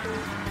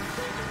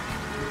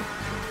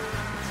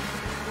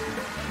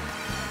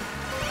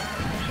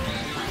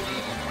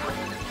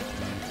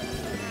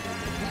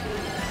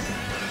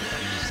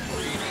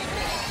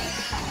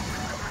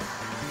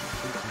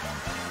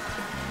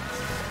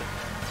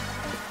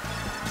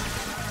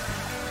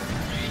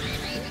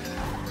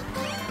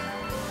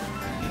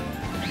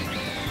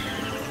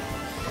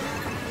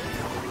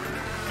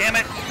 Damn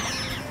it.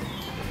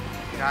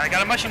 I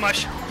got a mushy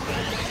mush.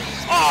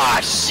 Oh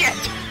shit!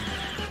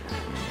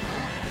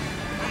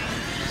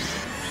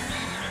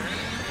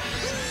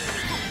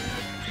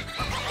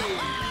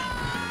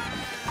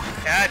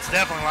 Yeah, it's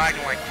definitely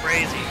lagging like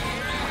crazy.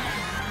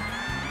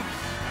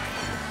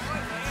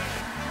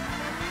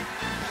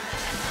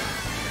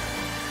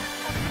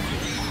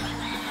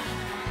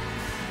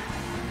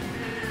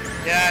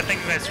 Yeah, I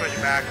think I'm gonna switch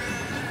it back.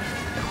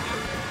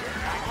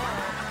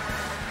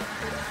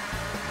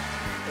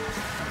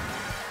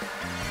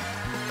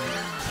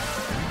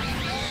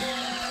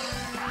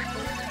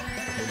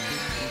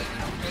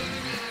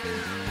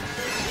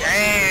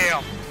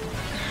 Damn!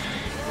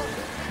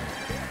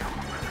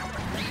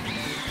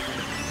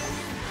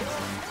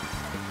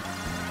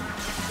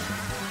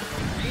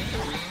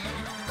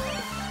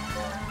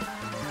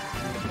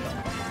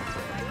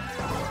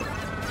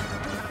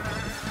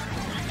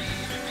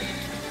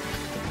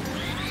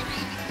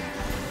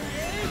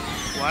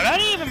 What? I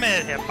didn't even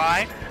minute hit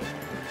by.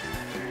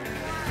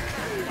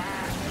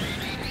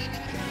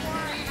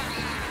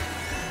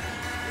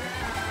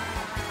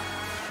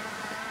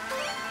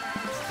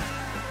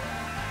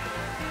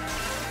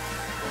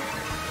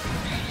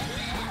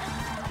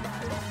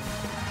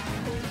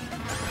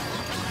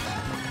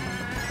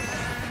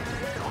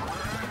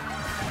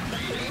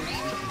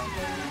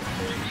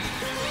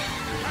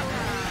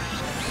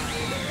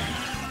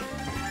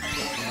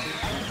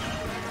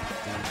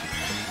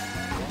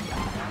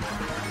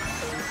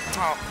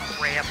 Oh,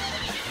 crap.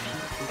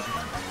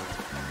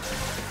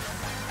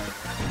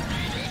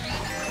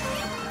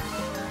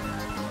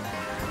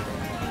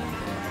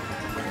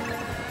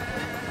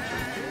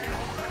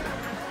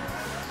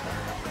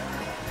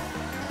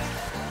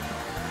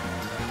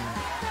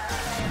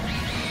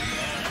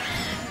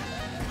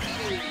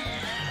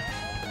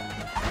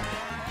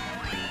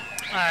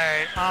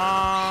 Alright,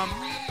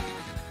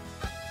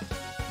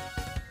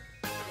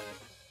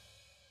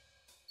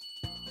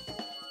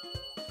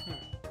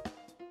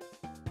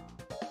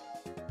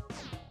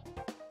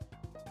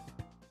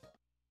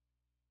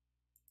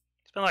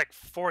 It's been like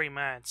 40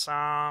 minutes.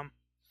 The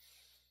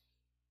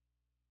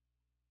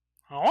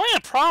only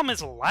problem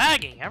is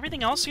lagging.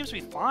 Everything else seems to be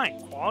fine.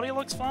 Quality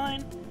looks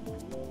fine.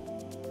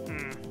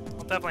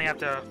 I'll definitely have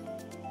to...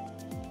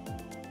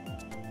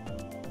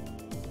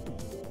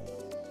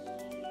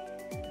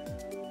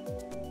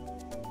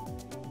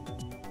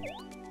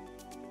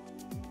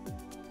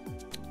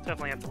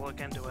 Definitely have to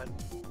look into it.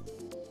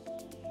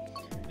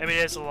 Maybe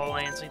it is a low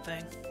latency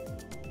thing.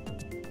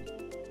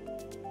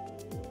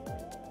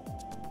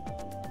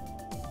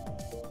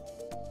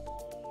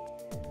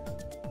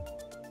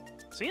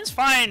 Seems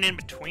fine in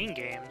between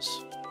games,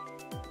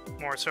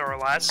 more so or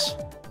less.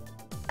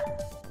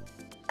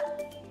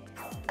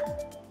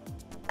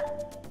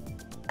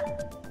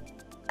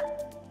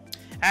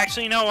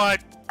 Actually, you know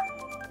what?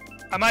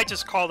 I might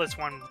just call this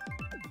one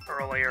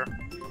earlier.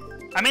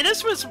 I mean,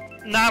 this was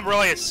not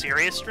really a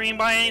serious stream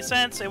by any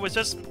sense. It was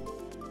just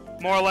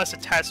more or less a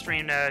test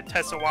stream to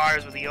test the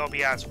waters with the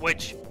OBS,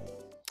 which,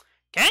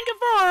 can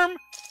confirm,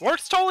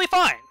 works totally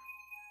fine.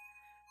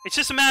 It's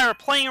just a matter of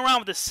playing around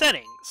with the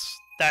settings.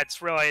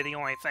 That's really the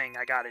only thing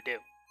I gotta do.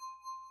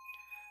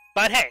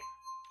 But hey,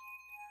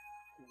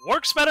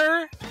 works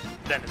better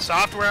than the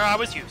software I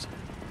was using.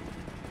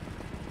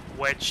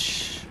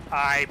 Which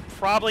I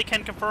probably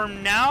can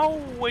confirm now,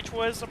 which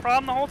was the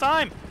problem the whole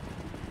time.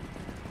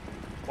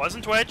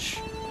 Wasn't Twitch,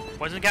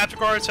 wasn't the capture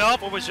card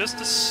itself, it was just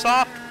the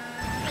software.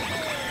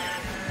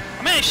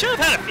 I mean, I should have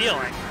had a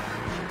feeling.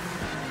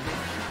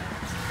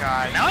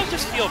 God, now I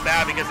just feel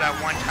bad because that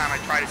one time I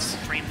tried to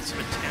stream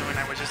Splatoon,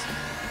 I was just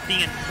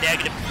being a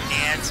negative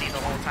Nancy the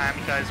whole time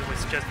because it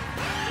was just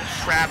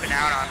trapping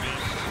out on me.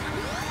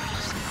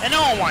 And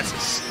no one wants to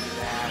see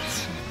that.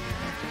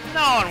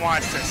 No one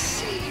wants to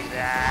see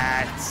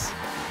that.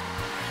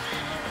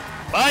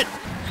 But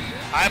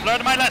I've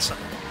learned my lesson.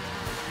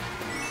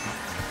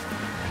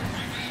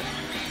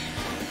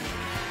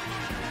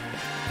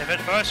 If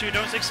at first you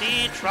don't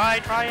succeed, try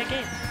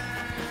again.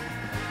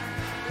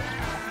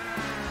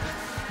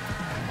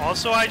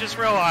 Also, I just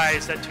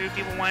realized that 2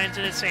 people went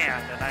into the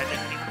sand, and I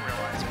didn't even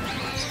realize it.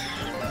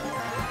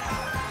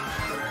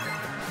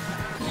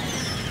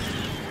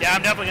 Yeah,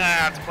 I'm definitely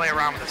gonna have to play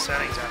around with the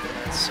settings after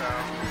this, so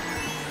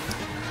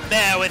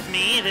bear with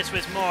me. This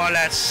was more or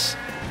less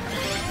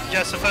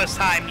just the first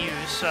time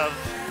use of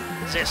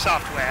the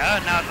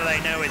software. Now that I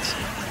know it's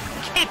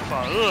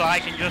capable, I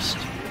can just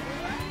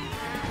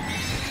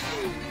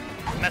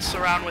mess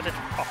around with it.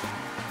 Oh.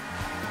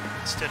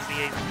 Instead of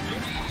being...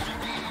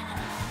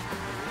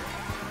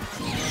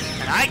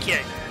 And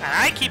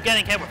I keep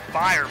getting hit with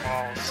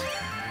fireballs.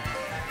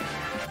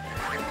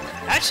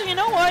 Actually, you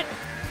know what?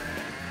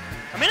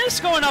 I mean, it's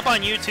going up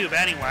on YouTube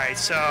anyway,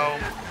 so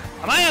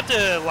I might have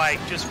to, like,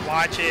 just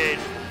watch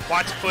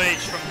footage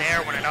from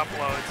there when it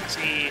uploads and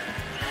see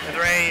if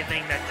there's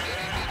anything that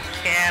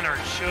can or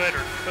should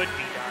or could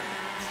be done.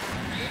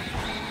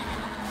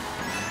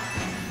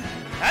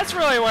 That's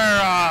really where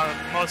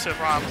most of the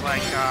problems,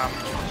 like,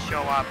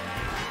 show up.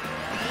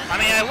 I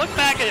mean, I look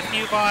back at a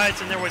few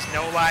VODs and there was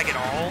no lag at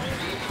all.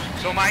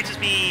 So it might just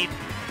be...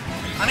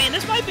 I mean,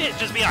 this might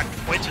just be on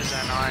Twitch's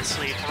end,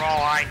 honestly, for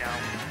all I know.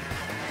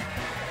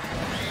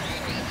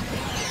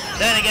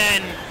 Then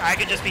again, I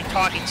could just be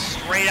talking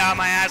straight out of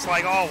my ass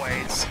like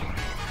always.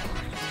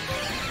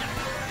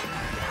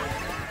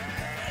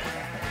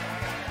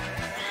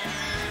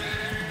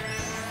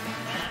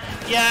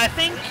 Yeah, I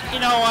think, you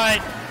know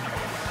what?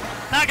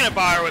 Not gonna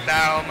bother with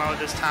battle mode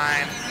this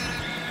time.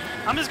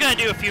 I'm just gonna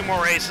do a few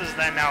more races,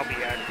 then that'll be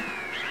it.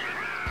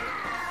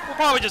 We'll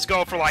probably just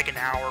go for like an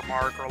hour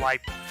mark, or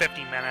like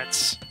 50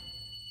 minutes.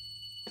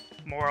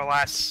 More or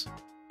less.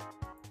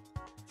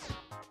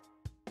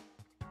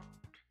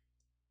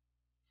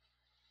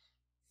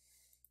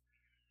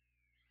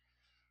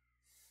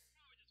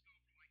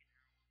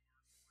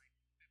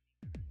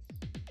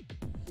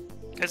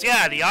 Because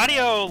yeah, the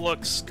audio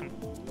looks...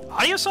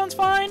 Audio sounds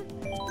fine.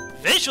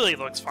 Visually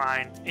looks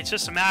fine. It's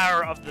just a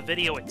matter of the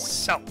video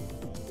itself.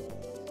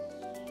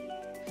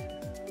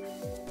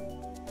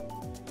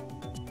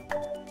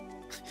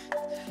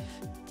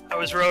 I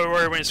was really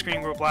worried when the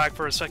screen grew black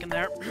for a second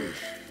there.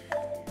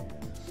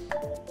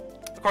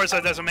 Of course,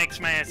 that doesn't make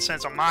any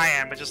sense on my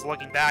end, but just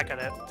looking back at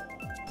it.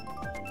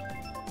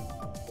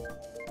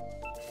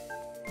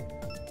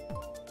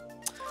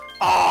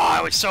 Oh,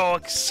 I was so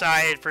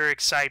excited for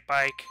Excite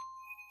Bike.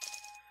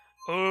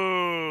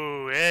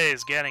 Ooh, it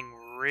is getting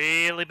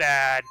really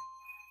bad.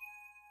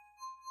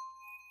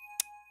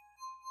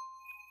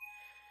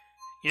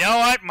 You know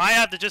what? Might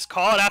have to just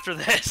call it after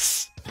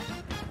this.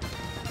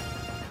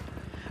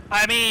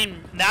 I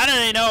mean, now that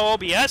I know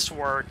OBS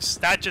works,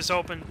 that just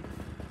opened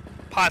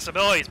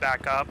possibilities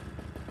back up.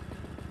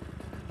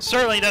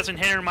 Certainly doesn't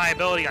hinder my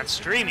ability on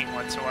streaming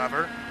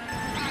whatsoever.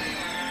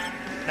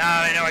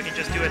 Now that I know I can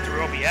just do it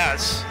through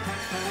OBS.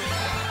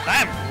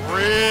 I'm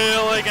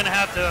really gonna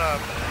have to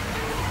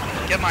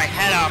get my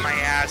head out of my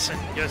ass and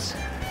just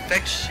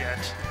fix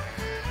shit.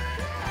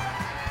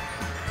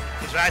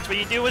 Because that's what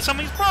you do when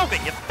something's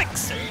broken, you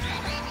fix it.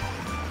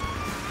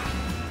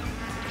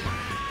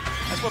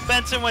 That's what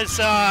Benson was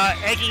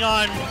egging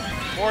on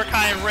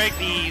Mordecai and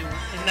Rigby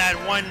in that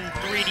one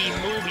 3D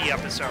movie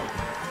episode.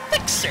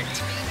 Fix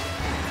it!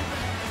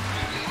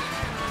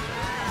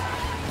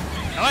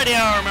 No idea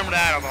how I remember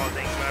that of all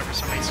things whenever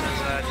somebody says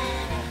that.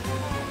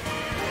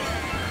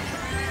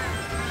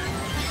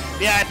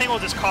 Yeah, I think we'll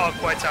just call it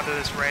quits after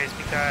this race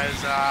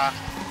because,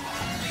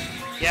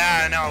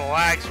 yeah, I know the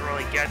lag's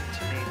really getting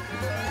to me.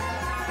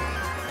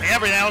 I mean,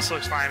 everything else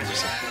looks fine, it's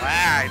just a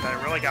lag that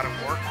I really gotta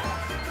work on.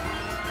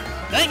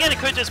 Then again, it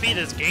could just be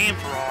this game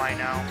for all I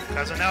know,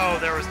 because I know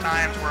there was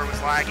times where it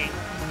was lagging,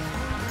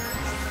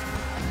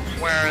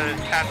 where the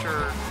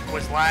capture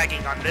was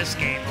lagging on this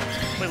game, but it was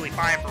completely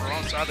fine for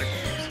most other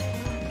games.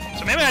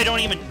 So maybe I don't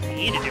even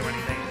need to do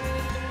anything.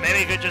 Maybe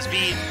it could just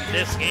be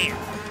this game.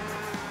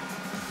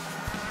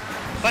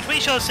 But we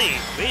shall see.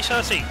 We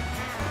shall see.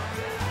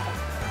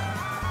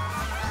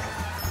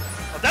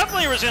 I'll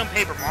definitely resume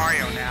Paper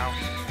Mario now.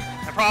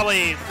 And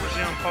probably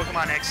resume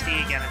Pokemon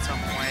XD again at some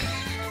point.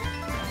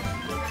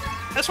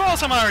 As well as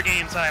some other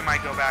games that I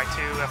might go back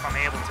to if I'm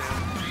able to.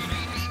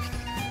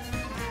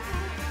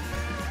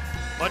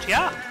 But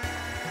yeah.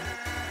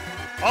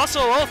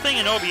 Also, the whole thing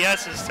in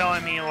OBS is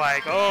telling me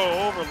like,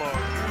 oh, overload.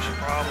 You should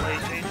probably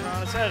change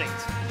around the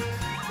settings.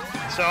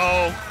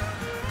 So,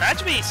 that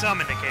should be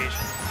some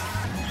indication.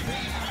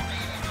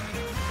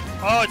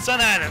 Oh, it's done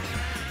that.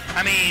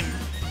 I mean,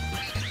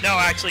 no,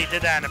 actually, it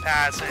did that in the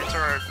past, and it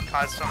sort of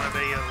caused some of the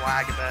video to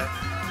lag a bit.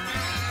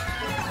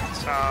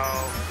 So,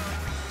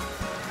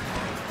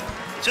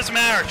 it's just a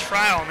matter of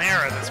trial and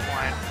error at this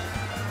point.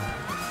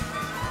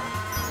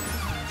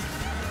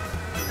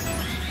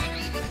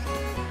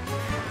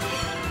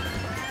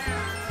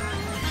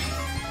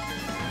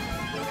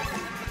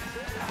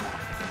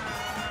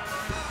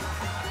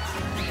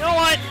 You know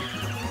what?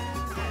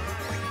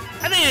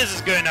 I think this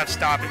is good enough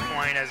stopping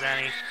point as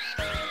any.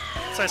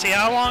 So let's see,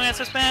 how long has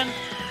this been?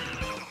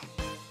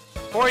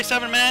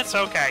 47 minutes?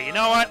 Okay, you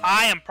know what?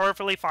 I am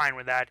perfectly fine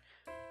with that.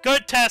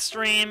 Good test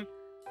stream.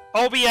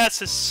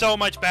 OBS is so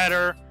much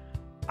better.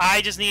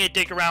 I just need to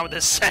dig around with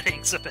the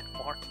settings a bit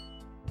more.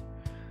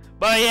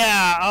 But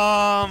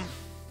yeah,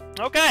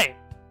 okay.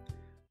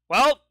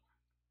 Well,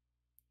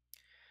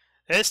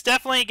 this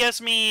definitely gives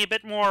me a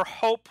bit more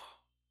hope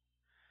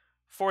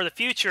for the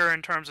future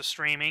in terms of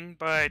streaming,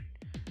 but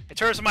in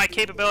terms of my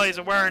capabilities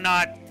of whether or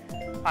not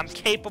I'm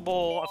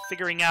capable of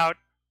figuring out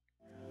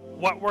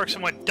what works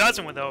and what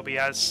doesn't with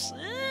OBS.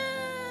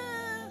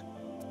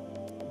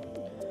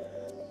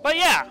 But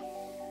yeah.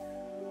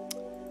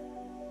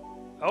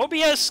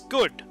 OBS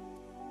good.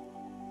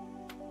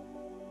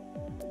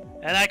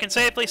 And I can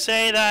safely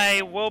say that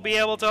I will be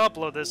able to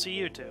upload this to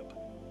YouTube.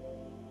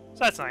 So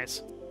that's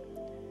nice.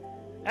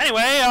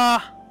 Anyway,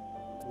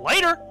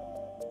 later!